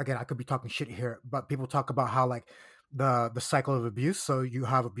almost like, again, I could be talking shit here, but people talk about how, like, the cycle of abuse. So you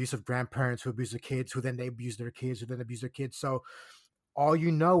have abusive grandparents who abuse their kids, who then they abuse their kids, who then abuse their kids. So all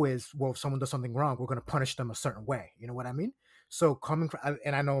you know is, well, if someone does something wrong, we're going to punish them a certain way. You know what I mean? So coming from,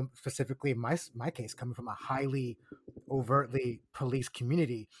 and I know specifically in my case, coming from a highly overtly police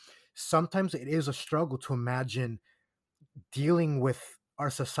community, sometimes it is a struggle to imagine dealing with our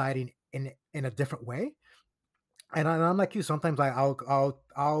society in a different way. And I'm like you. Sometimes I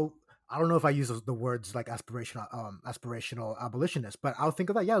don't know if I use the words like aspirational abolitionist, but I'll think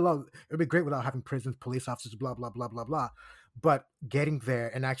of that. Yeah, well, it'd be great without having prisons, police officers, blah blah blah blah blah. But getting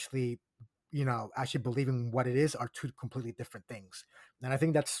there and actually, actually believing what it is are two completely different things. And I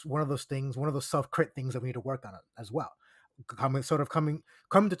think that's one of those things, one of those self-crit things that we need to work on as well. Coming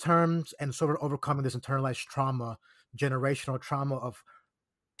to terms and sort of overcoming this internalized trauma, generational trauma of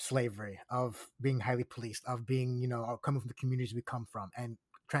slavery, of being highly policed, of being, coming from the communities we come from, and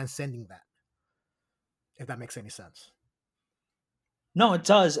transcending that. If that makes any sense. No, it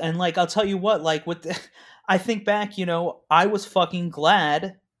does. And like, I'll tell you what, like I think back, I was fucking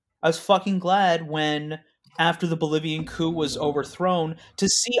glad. I was fucking glad when after the Bolivian coup was overthrown to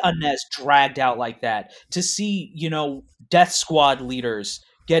see Inez dragged out like that, to see, death squad leaders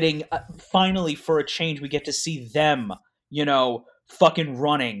getting finally for a change, we get to see them, fucking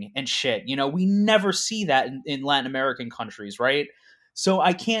running and shit. We never see that in Latin American countries, right? So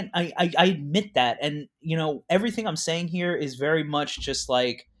I can't. I admit that, and everything I'm saying here is very much just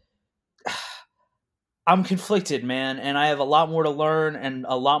like I'm conflicted, man, and I have a lot more to learn and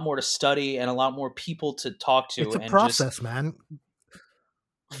a lot more to study and a lot more people to talk to. It's a and process, just, man.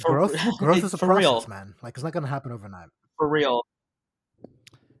 For, growth is a process, real, man. Like it's not gonna happen overnight. For real.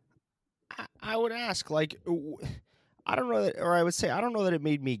 I would ask, like, I don't know that, or I would say, I don't know that it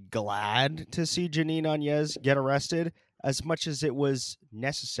made me glad to see Jeanine Áñez get arrested as much as it was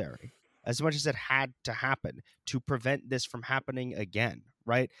necessary, as much as it had to happen to prevent this from happening again,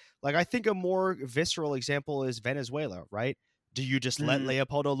 right? Like, I think a more visceral example is Venezuela, right? Do you just let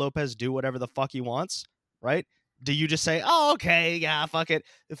Leopoldo Lopez do whatever the fuck he wants, right? Do you just say, oh, okay, yeah, fuck it,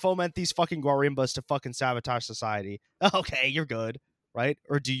 foment these fucking guarimbas to fucking sabotage society? Okay, you're good, right?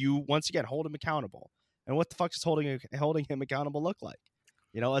 Or do you, once again, hold him accountable? And what the fuck does holding him accountable look like?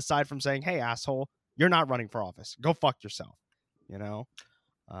 Aside from saying, hey, asshole, you're not running for office. Go fuck yourself.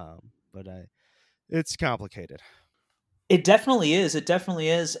 But it's complicated. It definitely is. It definitely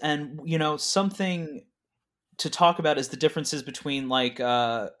is. And, something to talk about is the differences between like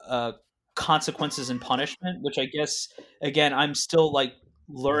consequences and punishment, which I guess, again, I'm still like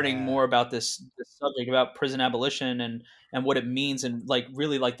learning more about this subject about prison abolition and what it means and like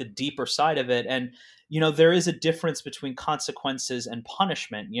really like the deeper side of it. And, there is a difference between consequences and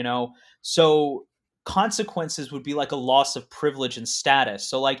punishment, so consequences would be like a loss of privilege and status.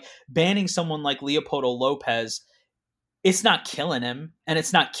 So like banning someone like Leopoldo Lopez, it's not killing him and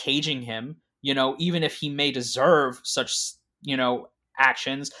it's not caging him, even if he may deserve such,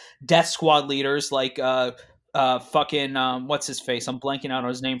 actions. Death squad leaders like fucking what's his face? I'm blanking out on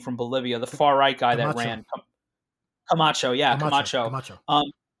his name from Bolivia, the far right guy Camacho. that ran. Camacho, yeah, Camacho.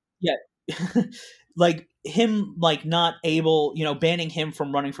 Yeah. Like him, like not able, banning him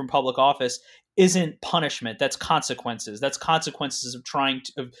from running from public office isn't punishment. That's consequences. That's consequences of trying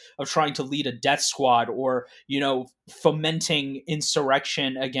to lead a death squad or fomenting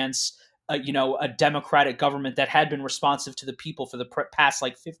insurrection against a democratic government that had been responsive to the people for the past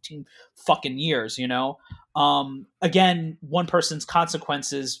like 15 fucking years. Again, one person's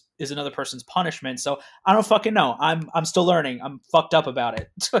consequences is another person's punishment. So I don't fucking know. I'm still learning. I'm fucked up about it.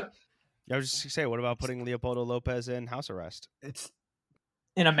 I was just gonna say, what about putting Leopoldo Lopez in house arrest? It's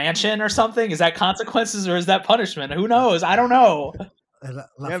in a mansion or something. Is that consequences or is that punishment? Who knows? I don't know.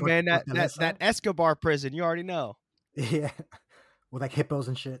 Yeah, man, that Escobar prison, you already know. Yeah, with like hippos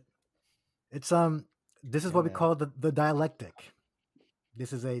and shit. It's this is what we call the dialectic.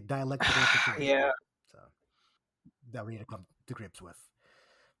 This is a dialectical situation. Yeah. So that we need to come to grips with.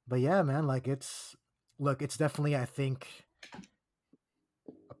 But yeah, man, like it's definitely, I think,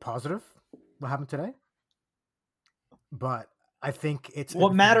 a positive what happened today. But I think it's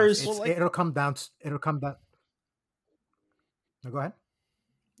what matters. It'll come down. No, go ahead.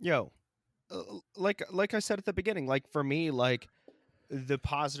 Yo, like I said at the beginning, like for me, like the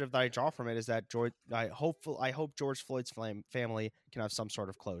positive that I draw from it is that I hope George Floyd's family can have some sort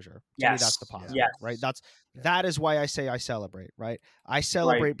of closure. To me, that's the positive, right? That is why I say I celebrate, right? I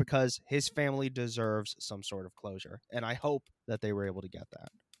celebrate because his family deserves some sort of closure, and I hope that they were able to get that.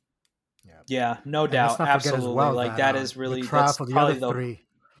 Yeah, no doubt, absolutely. Well like that is really the trial for the other three.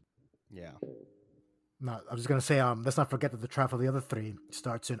 Yeah. No, I was just gonna say, let's not forget that the trial for the other three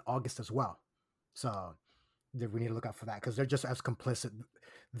starts in August as well. So we need to look out for that because they're just as complicit.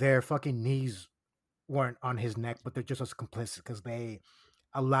 Their fucking knees weren't on his neck, but they're just as complicit because they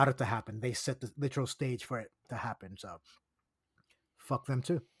allowed it to happen. They set the literal stage for it to happen. So fuck them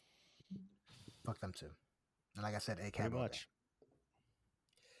too. And like I said, AK. Pretty much.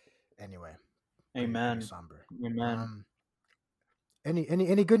 Anyway. Amen. Somber. Amen.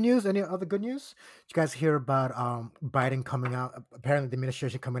 Any good news? Any other good news? Did you guys hear about Biden coming out? Apparently, the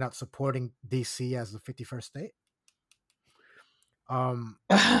administration coming out supporting DC as the 51st state. And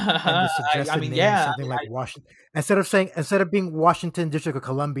they suggested naming yeah. something like Washington instead of being Washington District of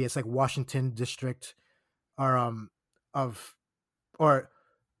Columbia, it's like Washington District or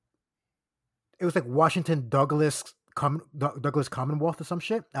it was like Washington Douglas Commonwealth or some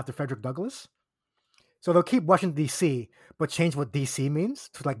shit after Frederick Douglass. So they'll keep Washington D.C. but change what D.C. means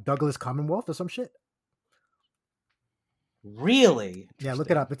to like Douglas Commonwealth or some shit. Really? Yeah,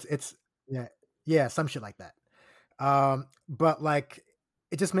 look it up. It's yeah, some shit like that. But like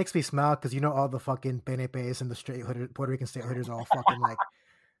it just makes me smile because you know all the fucking penepes and the straight hooded Puerto Rican state hooders all fucking like,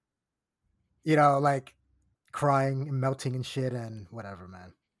 you know, like crying and melting and shit and whatever,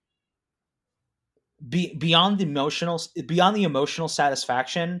 man. Beyond the emotional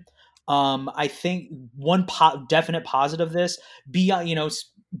satisfaction, I think one definite positive of this, beyond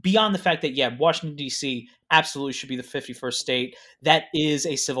the fact that Washington D.C. absolutely should be the 51st state. That is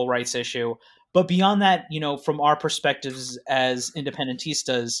a civil rights issue. But beyond that, from our perspectives as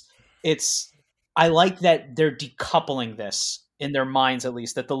independentistas, I like that they're decoupling this in their minds, at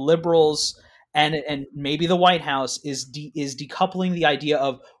least, that the liberals and maybe the White House is decoupling the idea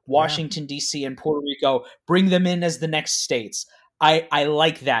of Washington, D.C. and Puerto Rico, bring them in as the next states. I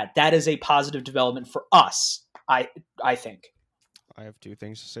like that. That is a positive development for us, I think. I have two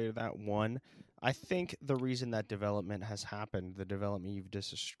things to say to that. One, I think the reason that development has happened, the development you've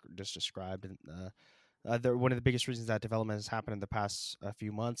just described, one of the biggest reasons that development has happened in the past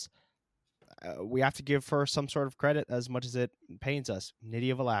few months, we have to give her some sort of credit as much as it pains us.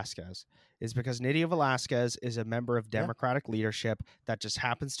 Nydia Velázquez is because Nydia Velázquez is a member of Democratic leadership that just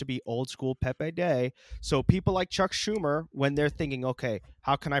happens to be old school Pepe Day. So people like Chuck Schumer, when they're thinking, okay,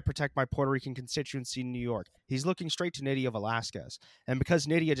 how can I protect my Puerto Rican constituency in New York? He's looking straight to Nydia Velázquez. And because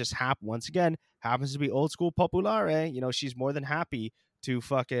Nydia just once again happens to be old school Populare, she's more than happy to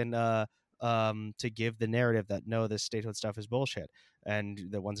fucking to give the narrative that no, this statehood stuff is bullshit. And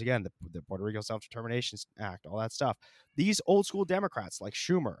once again, the Puerto Rico Self-Determination Act, all that stuff. These old school Democrats like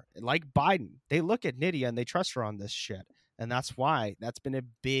Schumer, like Biden, they look at Nydia and they trust her on this shit. And that's been a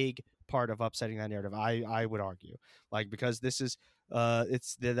big part of upsetting that narrative. I would argue, because this is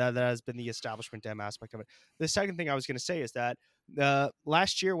that has been the establishment Dem aspect of it. The second thing I was going to say is that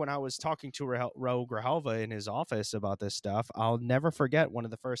last year when I was talking to Raul Grijalva in his office about this stuff, I'll never forget one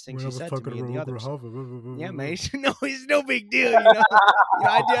of the first things he said to me and the others. Yeah, mate. No, it's no big deal.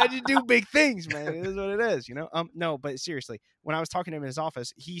 I just do big things, man. It is what it is. No, but seriously, when I was talking to him in his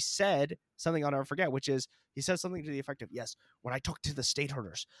office, he said something I'll never forget, which is he said something to the effect of, yes, when I talk to the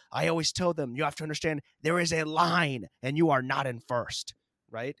stateholders, I always tell them you have to understand there is a line and you are not in first.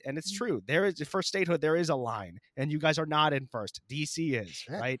 Right. And it's true. There is for statehood. There is a line and you guys are not in first. DC is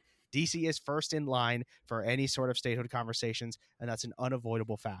right. DC is first in line for any sort of statehood conversations. And that's an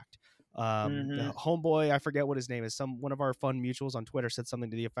unavoidable fact. The homeboy, I forget what his name is. One of our fun mutuals on Twitter said something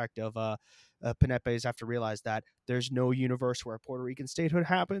to the effect of Penepes have to realize that there's no universe where Puerto Rican statehood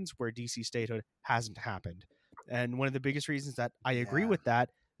happens where DC statehood hasn't happened. And one of the biggest reasons that I agree with that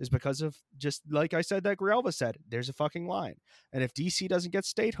is because of just like I said, that Grijalva said, there's a fucking line. And if DC doesn't get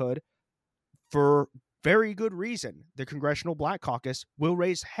statehood for very good reason, the Congressional Black Caucus will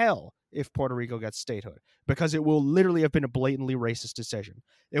raise hell if Puerto Rico gets statehood, because it will literally have been a blatantly racist decision.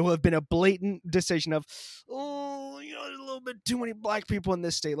 It will have been a blatant decision of, there's a little bit too many black people in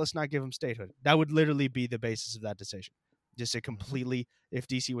this state. Let's not give them statehood. That would literally be the basis of that decision. Just a completely, if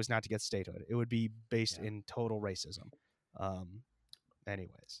DC was not to get statehood, it would be based in total racism.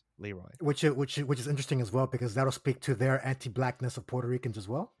 Anyways, Leroy, which is interesting as well, because that'll speak to their anti-blackness of Puerto Ricans as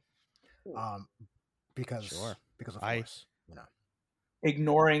well. Because of course,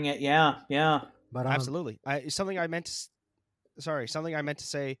 ignoring it, yeah. But absolutely, something I meant to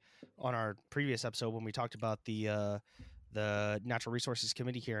say on our previous episode when we talked about the Natural Resources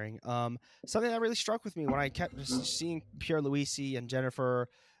Committee hearing. Something that really struck with me when I kept seeing Pierre Luisi and Jennifer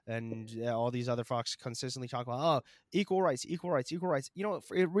and all these other folks consistently talk about, equal rights.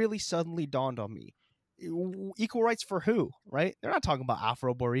 It really suddenly dawned on me. Equal rights for who, right? They're not talking about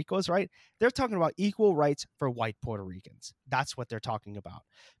Afro-Boricos, right? They're talking about equal rights for white Puerto Ricans. That's what they're talking about.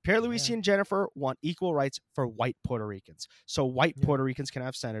 Pierre Luisi and Jennifer want equal rights for white Puerto Ricans. So white Puerto Ricans can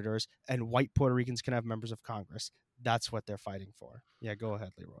have senators and white Puerto Ricans can have members of Congress. That's what they're fighting for. Yeah, go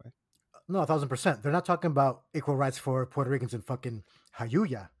ahead, Leroy. No, 1,000%. They're not talking about equal rights for Puerto Ricans in fucking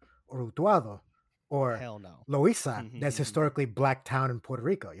Jayuya or Utuado or hell no. Loíza, that's historically black town in Puerto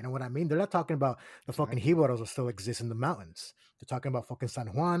Rico. You know what I mean? They're not talking about the fucking Jibaros that still exist in the mountains. They're talking about fucking San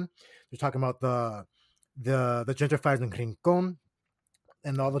Juan. They're talking about the gentrifiers in Rincon.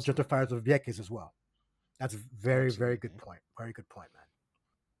 and all the gentrifiers of Vieques as well. That's very Absolutely. good point. Very good point, man.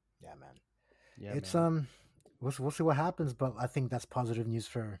 Yeah, man. Yeah, It's man. we'll see what happens, but I think that's positive news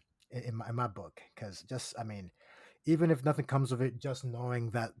for in my book, because just even if nothing comes of it, just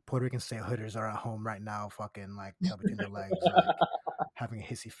knowing that Puerto Rican state hooders are at home right now, fucking like tail between their legs, like having a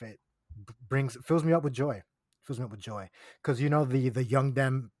hissy fit, fills me up with joy. Fills me up with joy, because the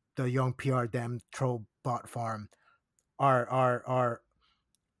young PR dem troll bot farm are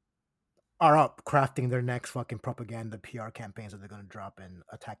up crafting their next fucking propaganda PR campaigns that they're gonna drop and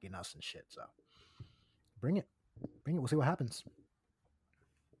attacking us and shit. So bring it. We'll see what happens.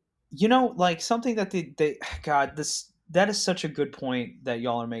 Like something that they God, that is such a good point that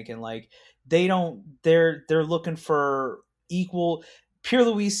y'all are making. Like they're looking for equal.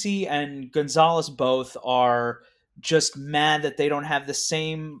 Pierluisi and Gonzalez both are just mad that they don't have the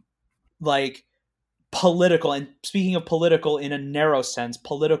same, like, political, and speaking of political in a narrow sense,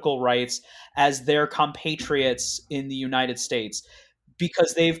 political rights as their compatriots in the United States,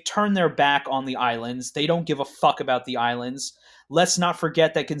 because they've turned their back on the islands. They don't give a fuck about the islands. Let's not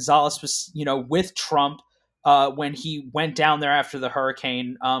forget that Gonzalez was, with Trump when he went down there after the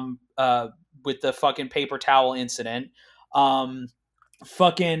hurricane, with the fucking paper towel incident.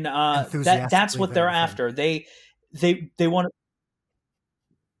 That's what they're after. They want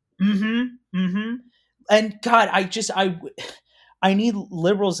to. And God, I need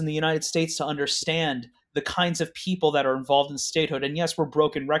liberals in the United States to understand the kinds of people that are involved in statehood. And yes, we're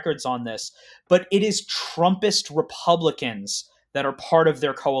broken records on this, but it is Trumpist Republicans that are part of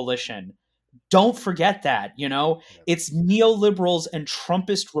their coalition. Don't forget that, it's neoliberals and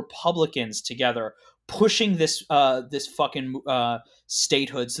Trumpist Republicans together pushing this fucking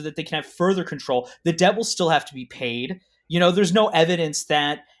statehood so that they can have further control. The debt will still have to be paid. There's no evidence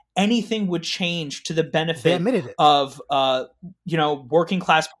that anything would change to the benefit of working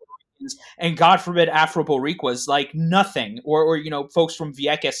class Puerto Ricans, and God forbid Afro-Boricuas, like nothing, or folks from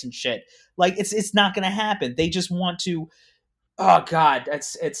Vieques and shit. Like it's not going to happen. They just want to. Oh God,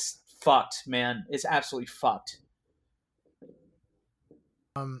 it's fucked, man. It's absolutely fucked.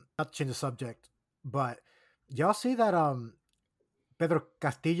 Not to change the subject, but y'all see that Pedro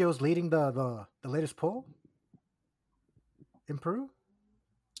Castillo's leading the latest poll in Peru?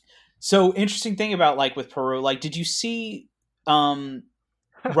 So interesting thing about, like, with Peru, like, did you see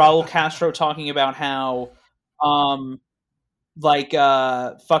Raul Castro talking about how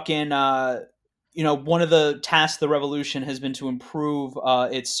fucking one of the tasks of the revolution has been to improve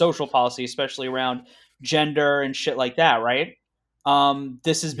its social policy, especially around gender and shit like that, right?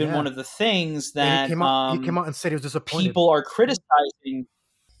 This has been one of the things that he came out and said he was disappointed. People are criticizing.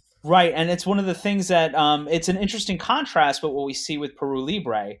 Right, and it's one of the things that it's an interesting contrast with what we see with Peru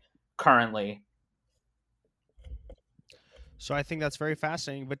Libre currently. So I think that's very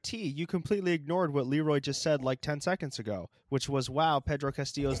fascinating. But T, you completely ignored what Leroy just said like 10 seconds ago, which was, wow, Pedro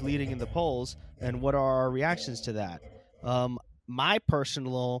Castillo's leading in the polls, and what are our reactions to that? My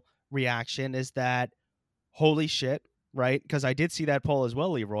personal reaction is that, holy shit, right? Because I did see that poll as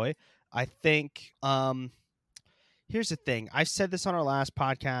well, Leroy. I think here's the thing. I said this on our last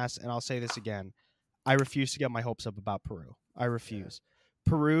podcast, and I'll say this again. I refuse to get my hopes up about Peru. I refuse.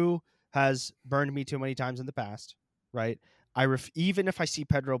 Peru has burned me too many times in the past, right? Even if I see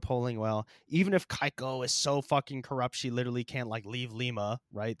Pedro polling well, even if Keiko is so fucking corrupt she literally can't leave Lima,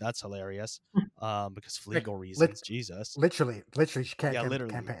 right? That's hilarious. Because for legal reasons, Jesus. Literally she can't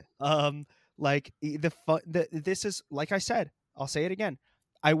campaign. This is, like I said, I'll say it again.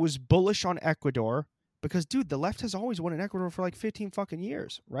 I was bullish on Ecuador because, dude, the left has always won in Ecuador for 15 fucking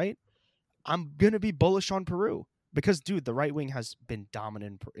years, right? I'm gonna be bullish on Peru. Because, dude, the right wing has been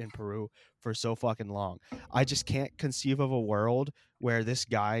dominant in Peru for so fucking long. I just can't conceive of a world where this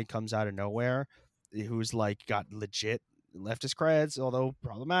guy comes out of nowhere who's got legit leftist creds, although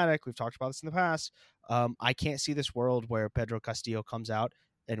problematic. We've talked about this in the past. I can't see this world where Pedro Castillo comes out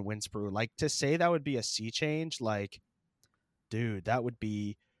and wins Peru. To say that would be a sea change, dude, that would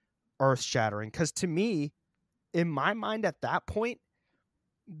be earth-shattering. Because to me, in my mind at that point,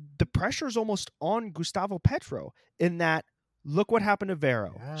 the pressure is almost on Gustavo Petro in that, look what happened to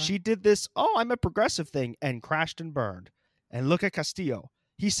Vero. Yeah. She did this, I'm a progressive thing, and crashed and burned. And look at Castillo.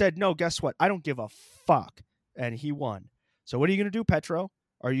 He said, no, guess what? I don't give a fuck. And he won. So what are you going to do, Petro?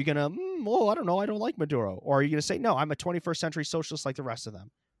 Are you going to, I don't know, I don't like Maduro. Or are you going to say, no, I'm a 21st century socialist like the rest of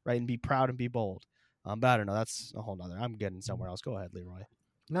them, right? And be proud and be bold. But I don't know. That's a whole nother. I'm getting somewhere else. Go ahead, Leroy.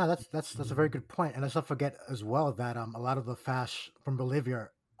 No, that's a very good point. And let's not forget as well that a lot of the FASH from Bolivia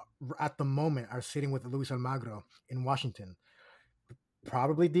at the moment are sitting with Luis Almagro in Washington.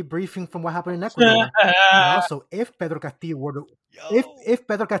 probably debriefing from what happened in Ecuador. And also, if Pedro Castillo were to if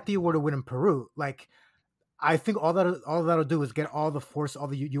Pedro Castillo were to win in Peru, like I think all that'll do is get all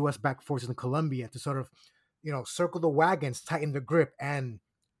the U.S. backed forces in Colombia to sort of, circle the wagons, tighten the grip, and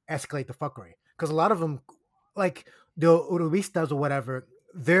escalate the fuckery. Because a lot of them, like the Urubistas or whatever,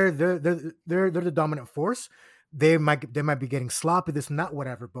 they're the dominant force. They might be getting sloppy, this and that,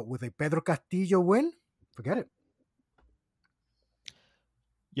 whatever. But with a Pedro Castillo win, forget it.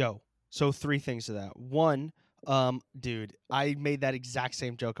 Yo, so 3 things to that. One, dude, I made that exact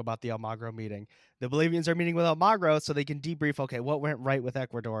same joke about the Almagro meeting. The Bolivians are meeting with Almagro so they can debrief, okay, what went right with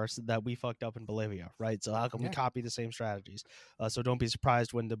Ecuador so that we fucked up in Bolivia, right? So how can we copy the same strategies? So don't be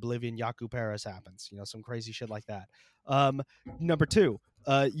surprised when the Bolivian Yaku Paris happens, some crazy shit like that. Number 2,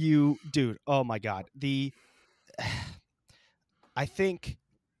 dude, oh my God. I think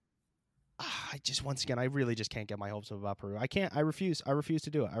once again, I really just can't get my hopes up about Peru. I refuse to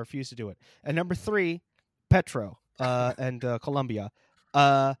do it. And number 3, Petro and Colombia,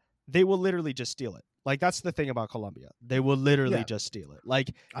 they will literally just steal it. Like, that's the thing about Colombia. They will literally just steal it.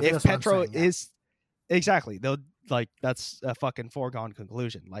 Like, if Petro is exactly, they'll that's a fucking foregone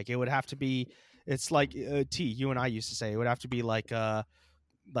conclusion. Like, it would have to be, it's like you and I used to say, it would have to be like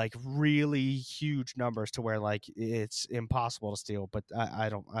really huge numbers to where it's impossible to steal. But I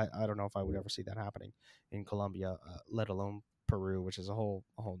don't know if I would ever see that happening in Colombia, let alone Peru, which is a whole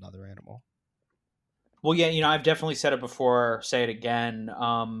nother animal. Well, yeah, I've definitely said it before, say it again.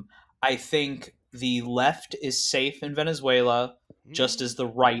 I think the left is safe in Venezuela, just as the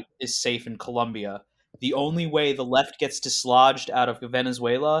right is safe in Colombia. The only way the left gets dislodged out of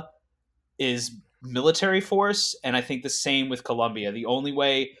Venezuela is military force, and I think the same with Colombia. The only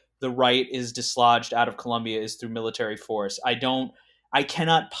way the right is dislodged out of Colombia is through military force. I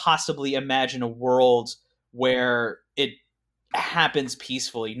cannot possibly imagine a world where it happens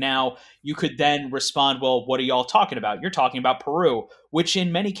peacefully. Now, you could then respond, well, what are y'all talking about? You're talking about Peru, which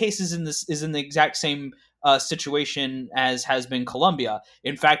in many cases is in the exact same situation as has been Colombia.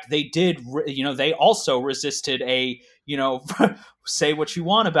 In fact, they did, they also resisted a, say what you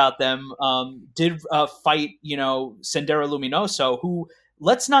want about them, did fight, Sendero Luminoso, who,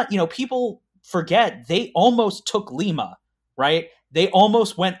 let's not, people forget, they almost took Lima, right? They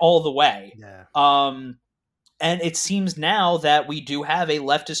almost went all the way. Yeah. And it seems now that we do have a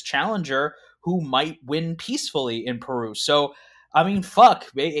leftist challenger who might win peacefully in Peru. So, I mean, fuck,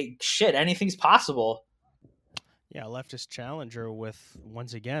 shit, anything's possible. Yeah, leftist challenger with,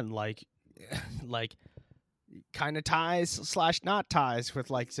 once again, like kind of ties / not ties with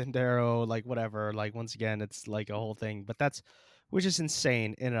Sendero, whatever. Once again, it's a whole thing. But which is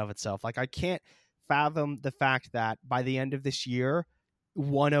insane in and of itself. I can't fathom the fact that by the end of this year,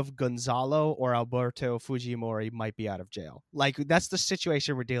 one of Gonzalo or Alberto Fujimori might be out of jail. That's the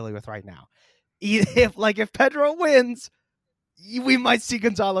situation we're dealing with right now. If Pedro wins, we might see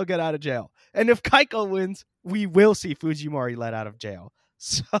Gonzalo get out of jail. And if Keiko wins, we will see Fujimori let out of jail.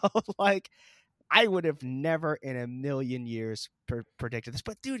 So, I would have never in a million years predicted this.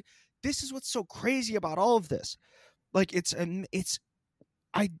 But, dude, this is what's so crazy about all of this. I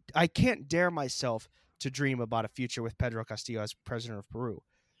can't dare myself to dream about a future with Pedro Castillo as president of Peru.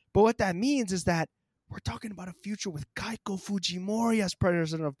 But what that means is that we're talking about a future with Keiko Fujimori as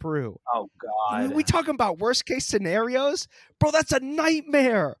president of Peru. Oh, God. We talking about worst case scenarios? Bro, that's a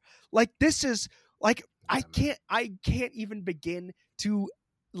nightmare. This is I can't even begin to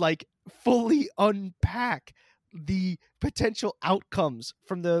fully unpack the potential outcomes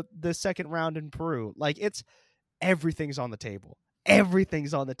from the second round in Peru. Everything's on the table.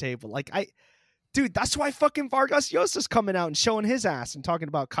 Everything's on the table. Dude, that's why fucking Vargas Llosa's coming out and showing his ass and talking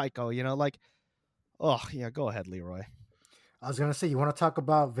about Keiko, oh, yeah, go ahead, Leroy. I was going to say, you want to talk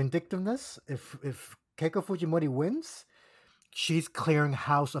about vindictiveness? If Keiko Fujimori wins, she's clearing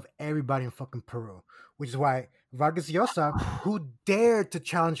house of everybody in fucking Peru, which is why Vargas Llosa, who dared to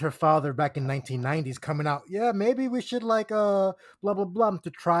challenge her father back in 1990s, coming out, yeah, maybe we should blah, blah, blah, to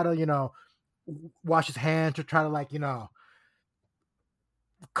try to, wash his hands, to try to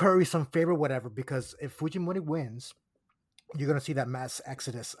curry some favor, whatever, because if Fujimori wins, you're going to see that mass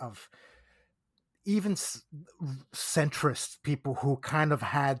exodus of even centrist people who kind of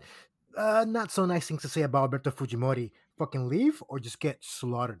had not so nice things to say about Alberto Fujimori fucking leave or just get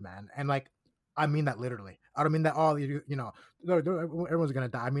slaughtered, man. And I mean that literally. I don't mean that all everyone's going to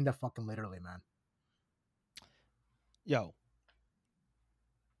die. I mean that fucking literally, man. Yo,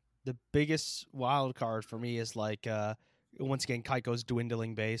 the biggest wild card for me is once again, Keiko's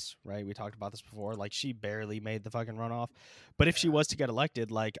dwindling base, right? We talked about this before. She barely made the fucking runoff. But if she was to get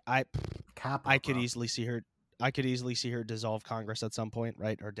elected, I could easily see her. I could easily see her dissolve Congress at some point,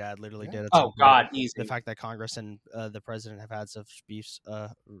 right? Her dad literally did at Oh some point. God, easy. The fact that Congress and the president have had such beefs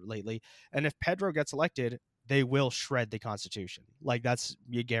lately, and if Pedro gets elected, they will shred the Constitution. Like that's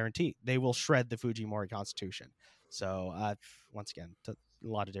you guarantee. They will shred the Fujimori Constitution. So once again, a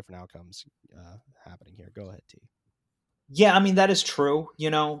lot of different outcomes happening here. Go ahead, T. Yeah, I mean that is true.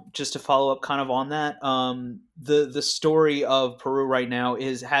 Just to follow up kind of on that, the story of Peru right now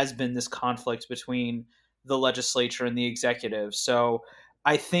has been this conflict between the legislature and the executive. So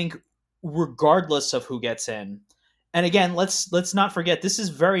I think regardless of who gets in, and again, let's not forget this is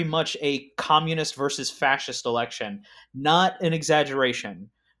very much a communist versus fascist election, not an exaggeration.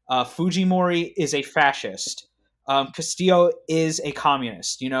 Fujimori is a fascist. Castillo is a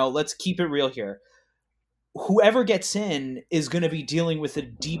communist. Let's keep it real here. Whoever gets in is going to be dealing with a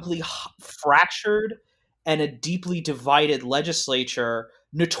deeply fractured and a deeply divided legislature,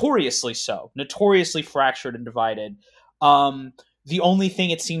 notoriously fractured and divided. The only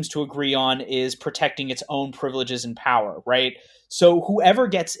thing it seems to agree on is protecting its own privileges and power, right? So whoever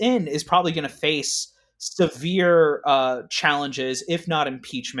gets in is probably going to face severe challenges, if not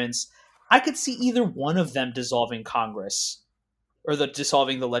impeachments. I could see either one of them dissolving Congress or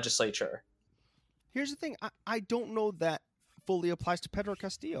dissolving the legislature. Here's the thing. I don't know that fully applies to Pedro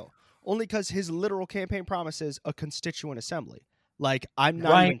Castillo, only because his literal campaign promise is a constituent assembly. Like, I'm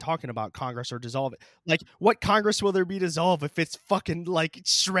not even talking about Congress or dissolve it. Like, what Congress will there be dissolved if it's fucking, like,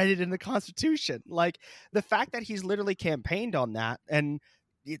 shredded in the Constitution? Like, the fact that he's literally campaigned on that and,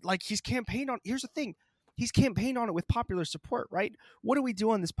 he's campaigned on... Here's the thing. He's campaigned on it with popular support, right? What do we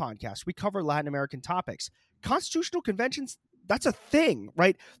do on this podcast? We cover Latin American topics. Constitutional conventions... That's a thing,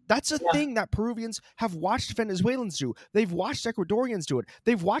 right? That's a thing that Peruvians have watched Venezuelans do. They've watched Ecuadorians do it.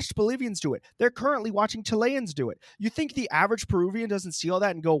 They've watched Bolivians do it. They're currently watching Chileans do it. You think the average Peruvian doesn't see all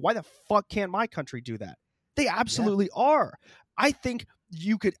that and go, why the fuck can't my country do that? They absolutely are. I think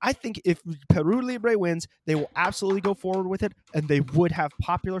if Peru Libre wins, they will absolutely go forward with it, and they would have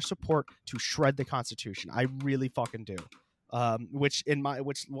popular support to shred the Constitution. I really fucking do. Which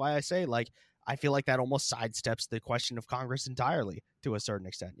why I say, like, I feel like that almost sidesteps the question of Congress entirely to a certain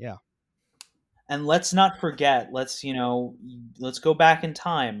extent. Yeah. And let's not forget, let's go back in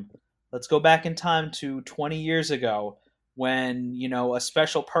time. Let's go back in time to 20 years ago when, a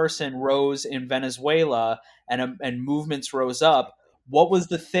special person rose in Venezuela and movements rose up. What was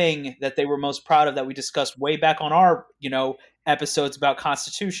the thing that they were most proud of that we discussed way back on our, episodes about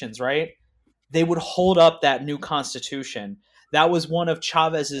constitutions, right? They would hold up that new constitution. That was one of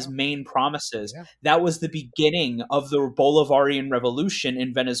Chavez's main promises. Yeah. That was the beginning of the Bolivarian revolution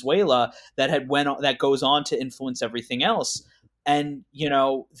in Venezuela that goes on to influence everything else. And,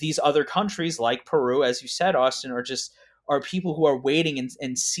 these other countries like Peru, as you said, Austin, are people who are waiting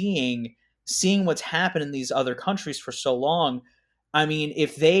and seeing what's happened in these other countries for so long. I mean,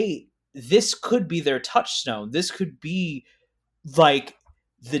 this could be their touchstone. This could be like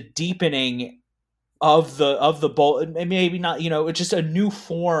the deepening of the maybe not, it's just a new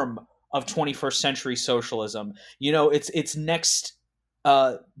form of 21st century socialism. It's next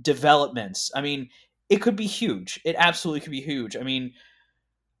developments. I mean, it could be huge. It absolutely could be huge. I mean,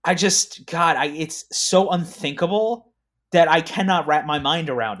 it's so unthinkable that I cannot wrap my mind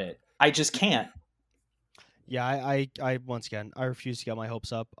around it. I just can't. Yeah, I once again, I refuse to get my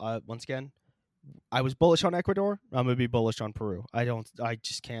hopes up. Once again, I was bullish on Ecuador. I'm going to be bullish on Peru. I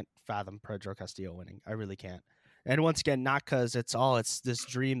just can't fathom Pedro Castillo winning. I really can't. And once again, not because it's this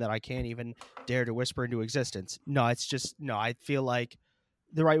dream that I can't even dare to whisper into existence. No, I feel like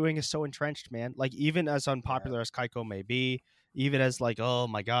the right wing is so entrenched, man. Like, even as unpopular as Keiko may be, even as like, oh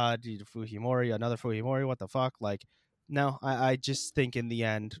my God, Fujimori, another Fujimori, what the fuck? Like, no, I just think in the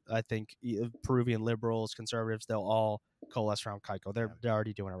end, I think Peruvian liberals, conservatives, they'll all coalesce around Keiko. They're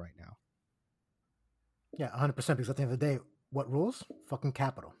already doing it right now. Yeah, 100%, because at the end of the day, what rules? Fucking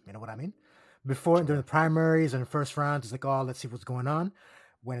capital. You know what I mean? Before, during the primaries and the first rounds, it's like, oh, let's see what's going on.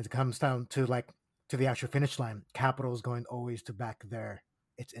 When it comes down to the actual finish line, capital is going always to back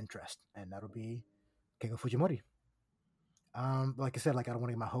its interest, and that'll be Keiko Fujimori. Like I said, I don't want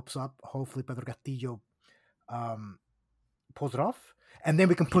to get my hopes up. Hopefully, Pedro Castillo pulls it off, and then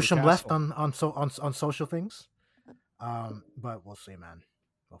we can push him left on social things. But we'll see, man.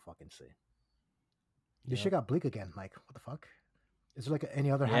 We'll fucking see. This shit got bleak again. Like, what the fuck? Is there any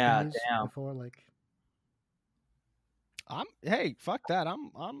other happy news before? Hey, fuck that.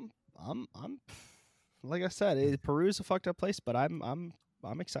 I'm like I said, Peru's a fucked up place, but I'm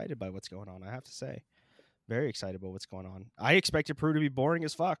excited by what's going on. I have to say, very excited about what's going on. I expected Peru to be boring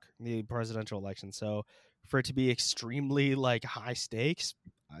as fuck the presidential election, so for it to be extremely high stakes,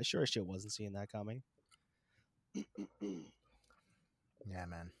 I sure as shit wasn't seeing that coming. Yeah,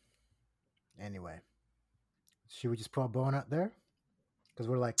 man. Anyway, should we just pull a bone out there? Because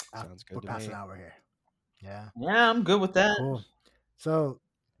we're like, Sounds good we're to past me. an hour here. Yeah. Yeah, I'm good with that. Cool. So,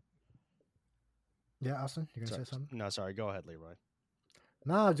 yeah, Austin, you're gonna Sorry. say something? No, sorry. Go ahead, Leroy.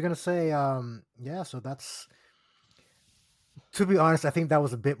 No, I was gonna say, yeah. So that's, to be honest, I think that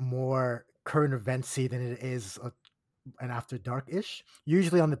was a bit more current eventsy than it is an After Dark ish.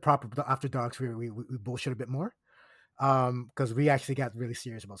 Usually on the proper After Darks, we bullshit a bit more, because we actually got really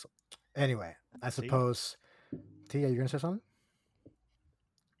serious about something. Anyway, I suppose. Tia, you gonna say something?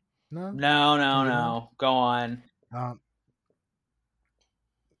 No. No. Go on.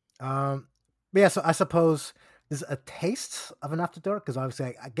 But yeah, so I suppose there's a taste of an After Dark, because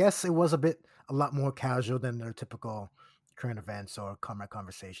obviously I guess it was a lot more casual than their typical current events or comrade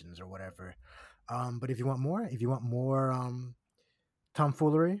conversations or whatever. But if you want more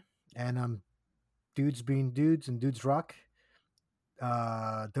tomfoolery and dudes being dudes and dudes rock,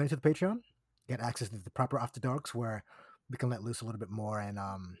 donate to the Patreon, get access to the proper After Darks where we can let loose a little bit more and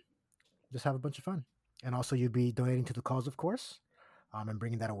just have a bunch of fun. And also, you'd be donating to the cause, of course, and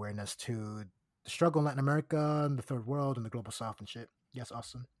bringing that awareness to the struggle in Latin America and the third world and the global south and shit. Yes,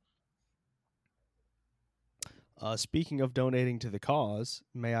 Austin. Speaking of donating to the cause,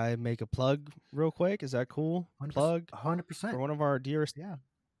 may I make a plug real quick? Is that cool? 100%, Plug 100%. for one of our dearest, Yeah.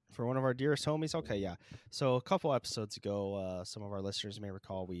 for one of our dearest homies. Okay, yeah. So a couple episodes ago, some of our listeners may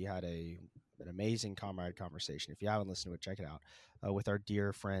recall we had an amazing comrade conversation. If you haven't listened to it, check it out. With our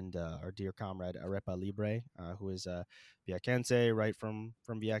dear friend, our dear comrade Arepa Libre, who is Villaquense, right from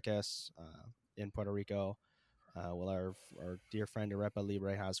Vieques in Puerto Rico. Well, our dear friend Arepa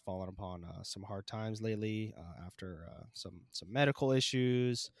Libre has fallen upon some hard times lately after some medical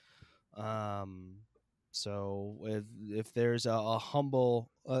issues. So if there's a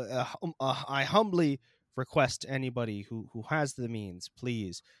humble, I humbly request anybody who has the means,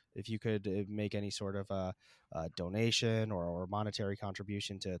 please, if you could make any sort of donation or monetary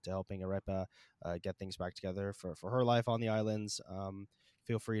contribution to helping Arepa get things back together for her life on the islands.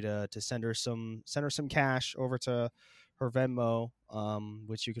 Feel free to send her some cash over to her Venmo,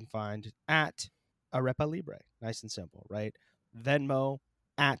 which you can find at Arepa Libre. Nice and simple, right? Venmo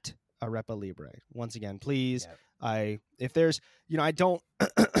at Arepa Libre. Once again, please. Yep. If there's, I don't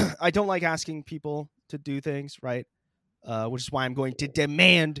I don't like asking people to do things, right? Which is why I'm going to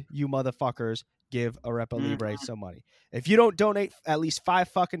demand you motherfuckers give Arepa Libre some money. If you don't donate at least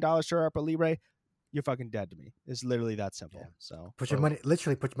 $5 to Arepa Libre, you're fucking dead to me. It's literally that simple. Yeah. So put your money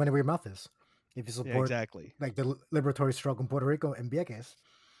where your mouth is. If you support exactly like the liberatory struggle in Puerto Rico and Vieques.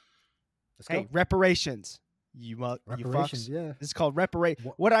 Hey, reparations. You reparations, you fucks. Yeah. This is called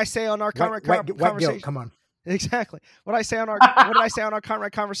What did I say on our conversation? Guilt, come on. Exactly. What did I say on our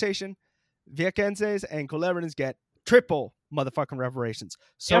comrade conversation? Viequenses and Culebrans get triple motherfucking reparations.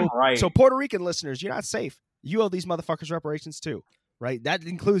 So so Puerto Rican listeners, you're not safe. You owe these motherfuckers reparations too. Right? That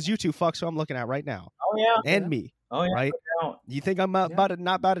includes you two fucks who I'm looking at right now. Oh yeah. And me. Oh yeah. Right? You think I'm not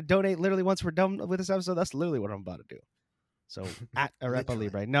about to donate literally once we're done with this episode? That's literally what I'm about to do. So at Arepa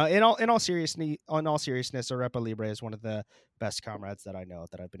Libre. Now, in all seriousness, Arepa Libre is one of the best comrades that I know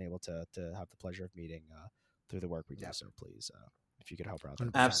that I've been able to have the pleasure of meeting through the work we do. So please, if you could help her out.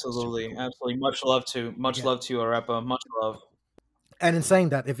 Absolutely, cool. Absolutely. Much love to Arepa. Much love. And in saying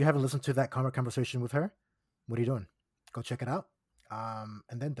that, if you haven't listened to that conversation with her, what are you doing? Go check it out,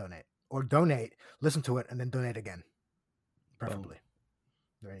 and then donate. Or donate, listen to it, and then donate again. Preferably.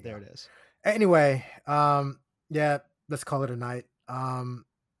 There it is. Anyway, yeah. Let's call it a night.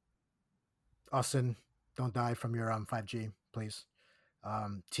 Austin, don't die from your 5G, please.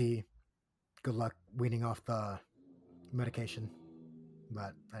 T, good luck weaning off the medication.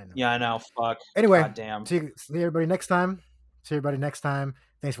 But I don't know. Yeah, I know. Fuck. Anyway, God damn. See everybody next time.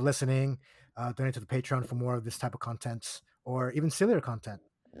 Thanks for listening. Donate to the Patreon for more of this type of content or even sillier content.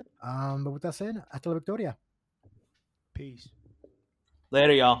 But with that said, hasta la victoria. Peace.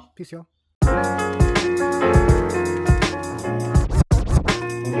 Later, y'all. Peace, y'all.